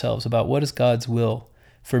ask ourselves about what is God's will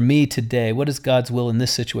for me today? What is God's will in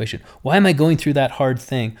this situation? Why am I going through that hard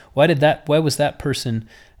thing? Why was that person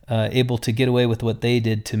able to get away with what they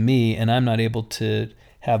did to me, and I'm not able to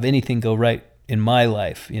have anything go right in my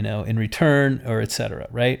life, in return, or etc.,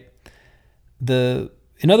 right?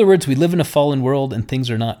 In other words, we live in a fallen world and things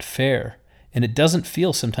are not fair, and it doesn't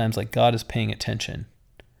feel sometimes like God is paying attention.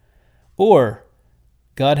 Or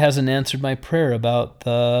God hasn't answered my prayer about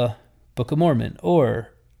the Book of Mormon, or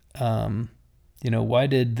why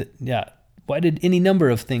did any number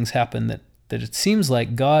of things happen that it seems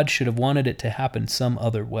like God should have wanted it to happen some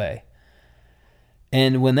other way.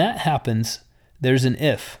 And when that happens, there's an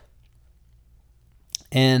if.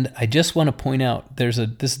 And I just want to point out, this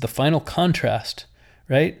is the final contrast,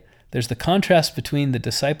 right? There's the contrast between the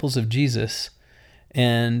disciples of Jesus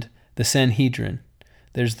and the Sanhedrin.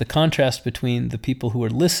 There's the contrast between the people who are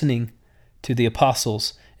listening to the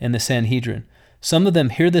apostles and the Sanhedrin. Some of them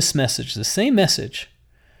hear this message, the same message.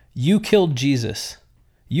 You killed Jesus.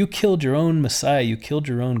 You killed your own Messiah. You killed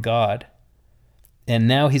your own God. And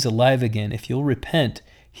now he's alive again. If you'll repent,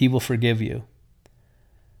 he will forgive you.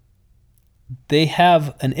 They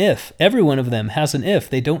have an if. Every one of them has an if.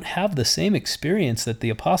 They don't have the same experience that the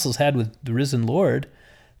apostles had with the risen Lord.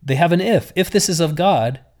 They have an if. If this is of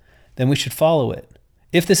God, then we should follow it.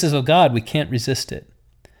 If this is of God, we can't resist it.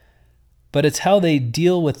 But it's how they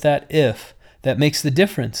deal with that if that makes the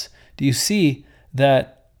difference. Do you see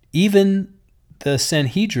that even the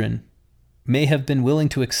Sanhedrin may have been willing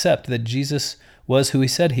to accept that Jesus was who he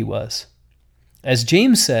said he was? As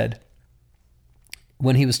James said,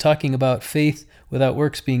 when he was talking about faith without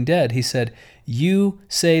works being dead, he said, "You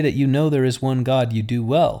say that you know there is one God, you do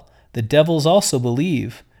well. The devils also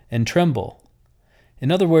believe and tremble."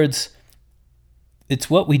 In other words, it's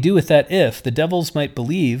what we do with that if. The devils might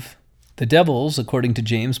believe. The devils, according to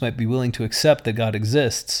James, might be willing to accept that God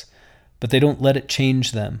exists, but they don't let it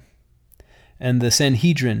change them. And the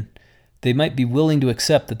Sanhedrin, they might be willing to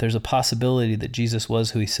accept that there's a possibility that Jesus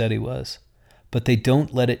was who he said he was, but they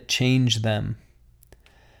don't let it change them.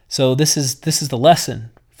 So this is the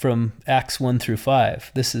lesson from Acts 1 through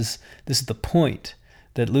 5. This is the point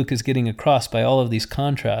that Luke is getting across by all of these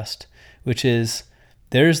contrasts, which is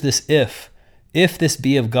there's this if this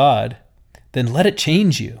be of God, then let it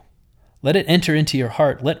change you. Let it enter into your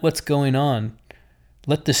heart. Let what's going on.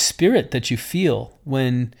 Let the spirit that you feel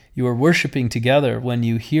when you are worshiping together, when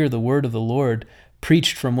you hear the word of the Lord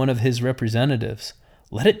preached from one of his representatives,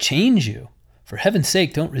 let it change you. For heaven's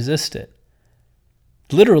sake, don't resist it.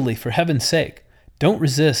 Literally, for heaven's sake, don't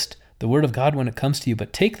resist the word of God when it comes to you,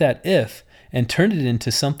 but take that if and turn it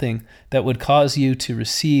into something that would cause you to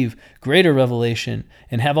receive greater revelation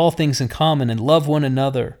and have all things in common and love one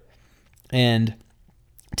another and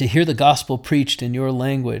to hear the gospel preached in your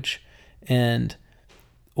language.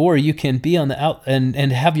 Or you can be on the out and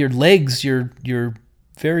have your legs, your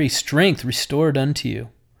very strength restored unto you,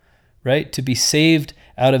 right? To be saved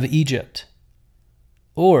out of Egypt.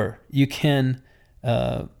 Or you can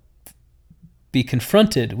be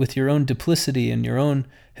confronted with your own duplicity and your own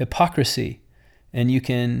hypocrisy, and you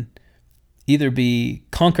can either be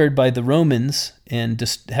conquered by the Romans and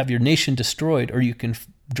have your nation destroyed, or you can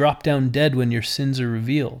drop down dead when your sins are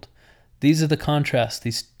revealed. These are the contrasts,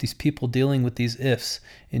 these people dealing with these ifs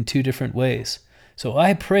in two different ways. So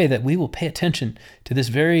I pray that we will pay attention to this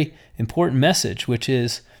very important message, which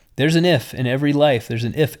is there's an if in every life. There's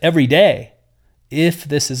an if every day. If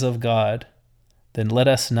this is of God, then let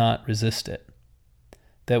us not resist it.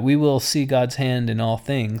 That we will see God's hand in all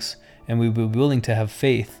things, and we will be willing to have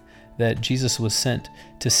faith that Jesus was sent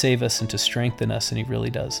to save us and to strengthen us, and he really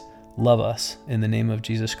does love us. In the name of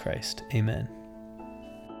Jesus Christ, amen.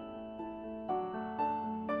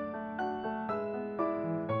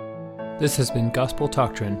 This has been Gospel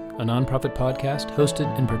Doctrine, a nonprofit podcast hosted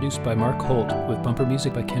and produced by Mark Holt with bumper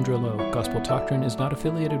music by Kendra Lowe. Gospel Doctrine is not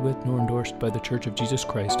affiliated with nor endorsed by the Church of Jesus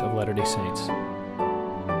Christ of Latter-day Saints.